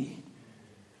holy.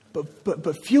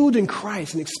 But fueled in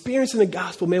Christ and experiencing the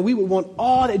gospel, man, we would want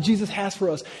all that Jesus has for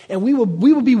us. And we will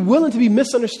be willing to be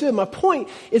misunderstood. My point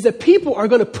is that people are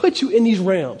going to put you in these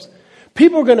realms.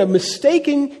 People are going to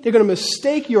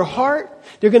mistake your heart.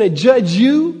 They're going to judge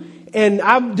you. And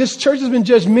this church has been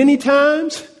judged many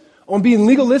times on being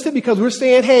legalistic because we're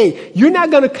saying, hey, you're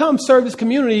not going to come serve this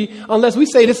community unless we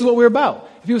say this is what we're about.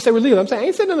 If people say we're legal, I'm saying, I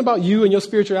ain't said nothing about you and your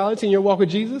spirituality and your walk with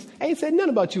Jesus. I ain't said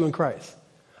nothing about you in Christ.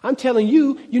 I'm telling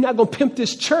you, you're not going to pimp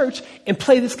this church and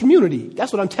play this community.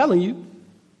 That's what I'm telling you.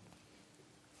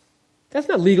 That's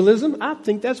not legalism. I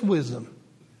think that's wisdom.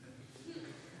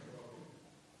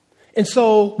 And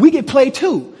so we get played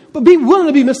too. But be willing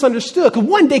to be misunderstood. Because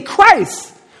one day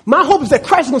my hope is that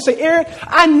Christ is going to say, Aaron,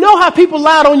 I know how people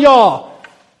lied on y'all,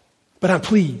 but I'm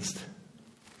pleased.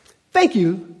 Thank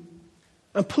you.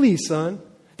 I'm pleased, son.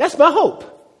 That's my hope.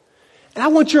 And I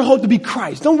want your hope to be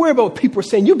Christ. Don't worry about what people are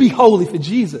saying. You be holy for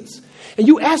Jesus. And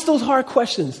you ask those hard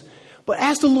questions. But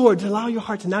ask the Lord to allow your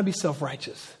heart to not be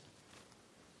self-righteous.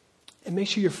 And make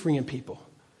sure you're freeing people.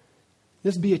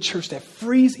 Let's be a church that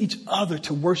frees each other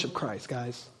to worship Christ,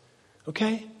 guys.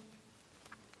 Okay?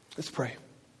 Let's pray.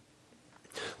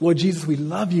 Lord Jesus, we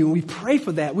love you and we pray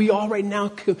for that. We all right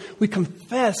now, we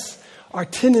confess our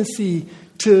tendency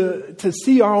to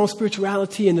see our own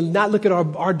spirituality and to not look at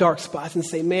our dark spots and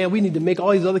say, man, we need to make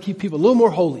all these other people a little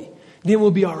more holy. Then we'll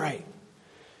be all right.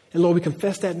 And Lord, we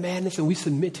confess that madness and we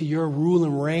submit to your rule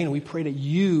and reign. And we pray that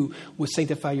you would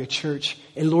sanctify your church.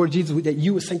 And Lord Jesus, that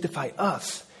you would sanctify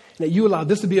us. And that you allow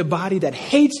this to be a body that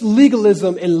hates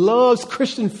legalism and loves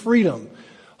Christian freedom.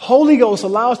 Holy Ghost,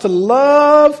 allow us to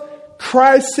love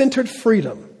Christ-centered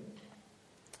freedom.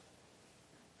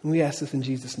 And we ask this in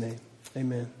Jesus' name.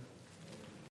 Amen.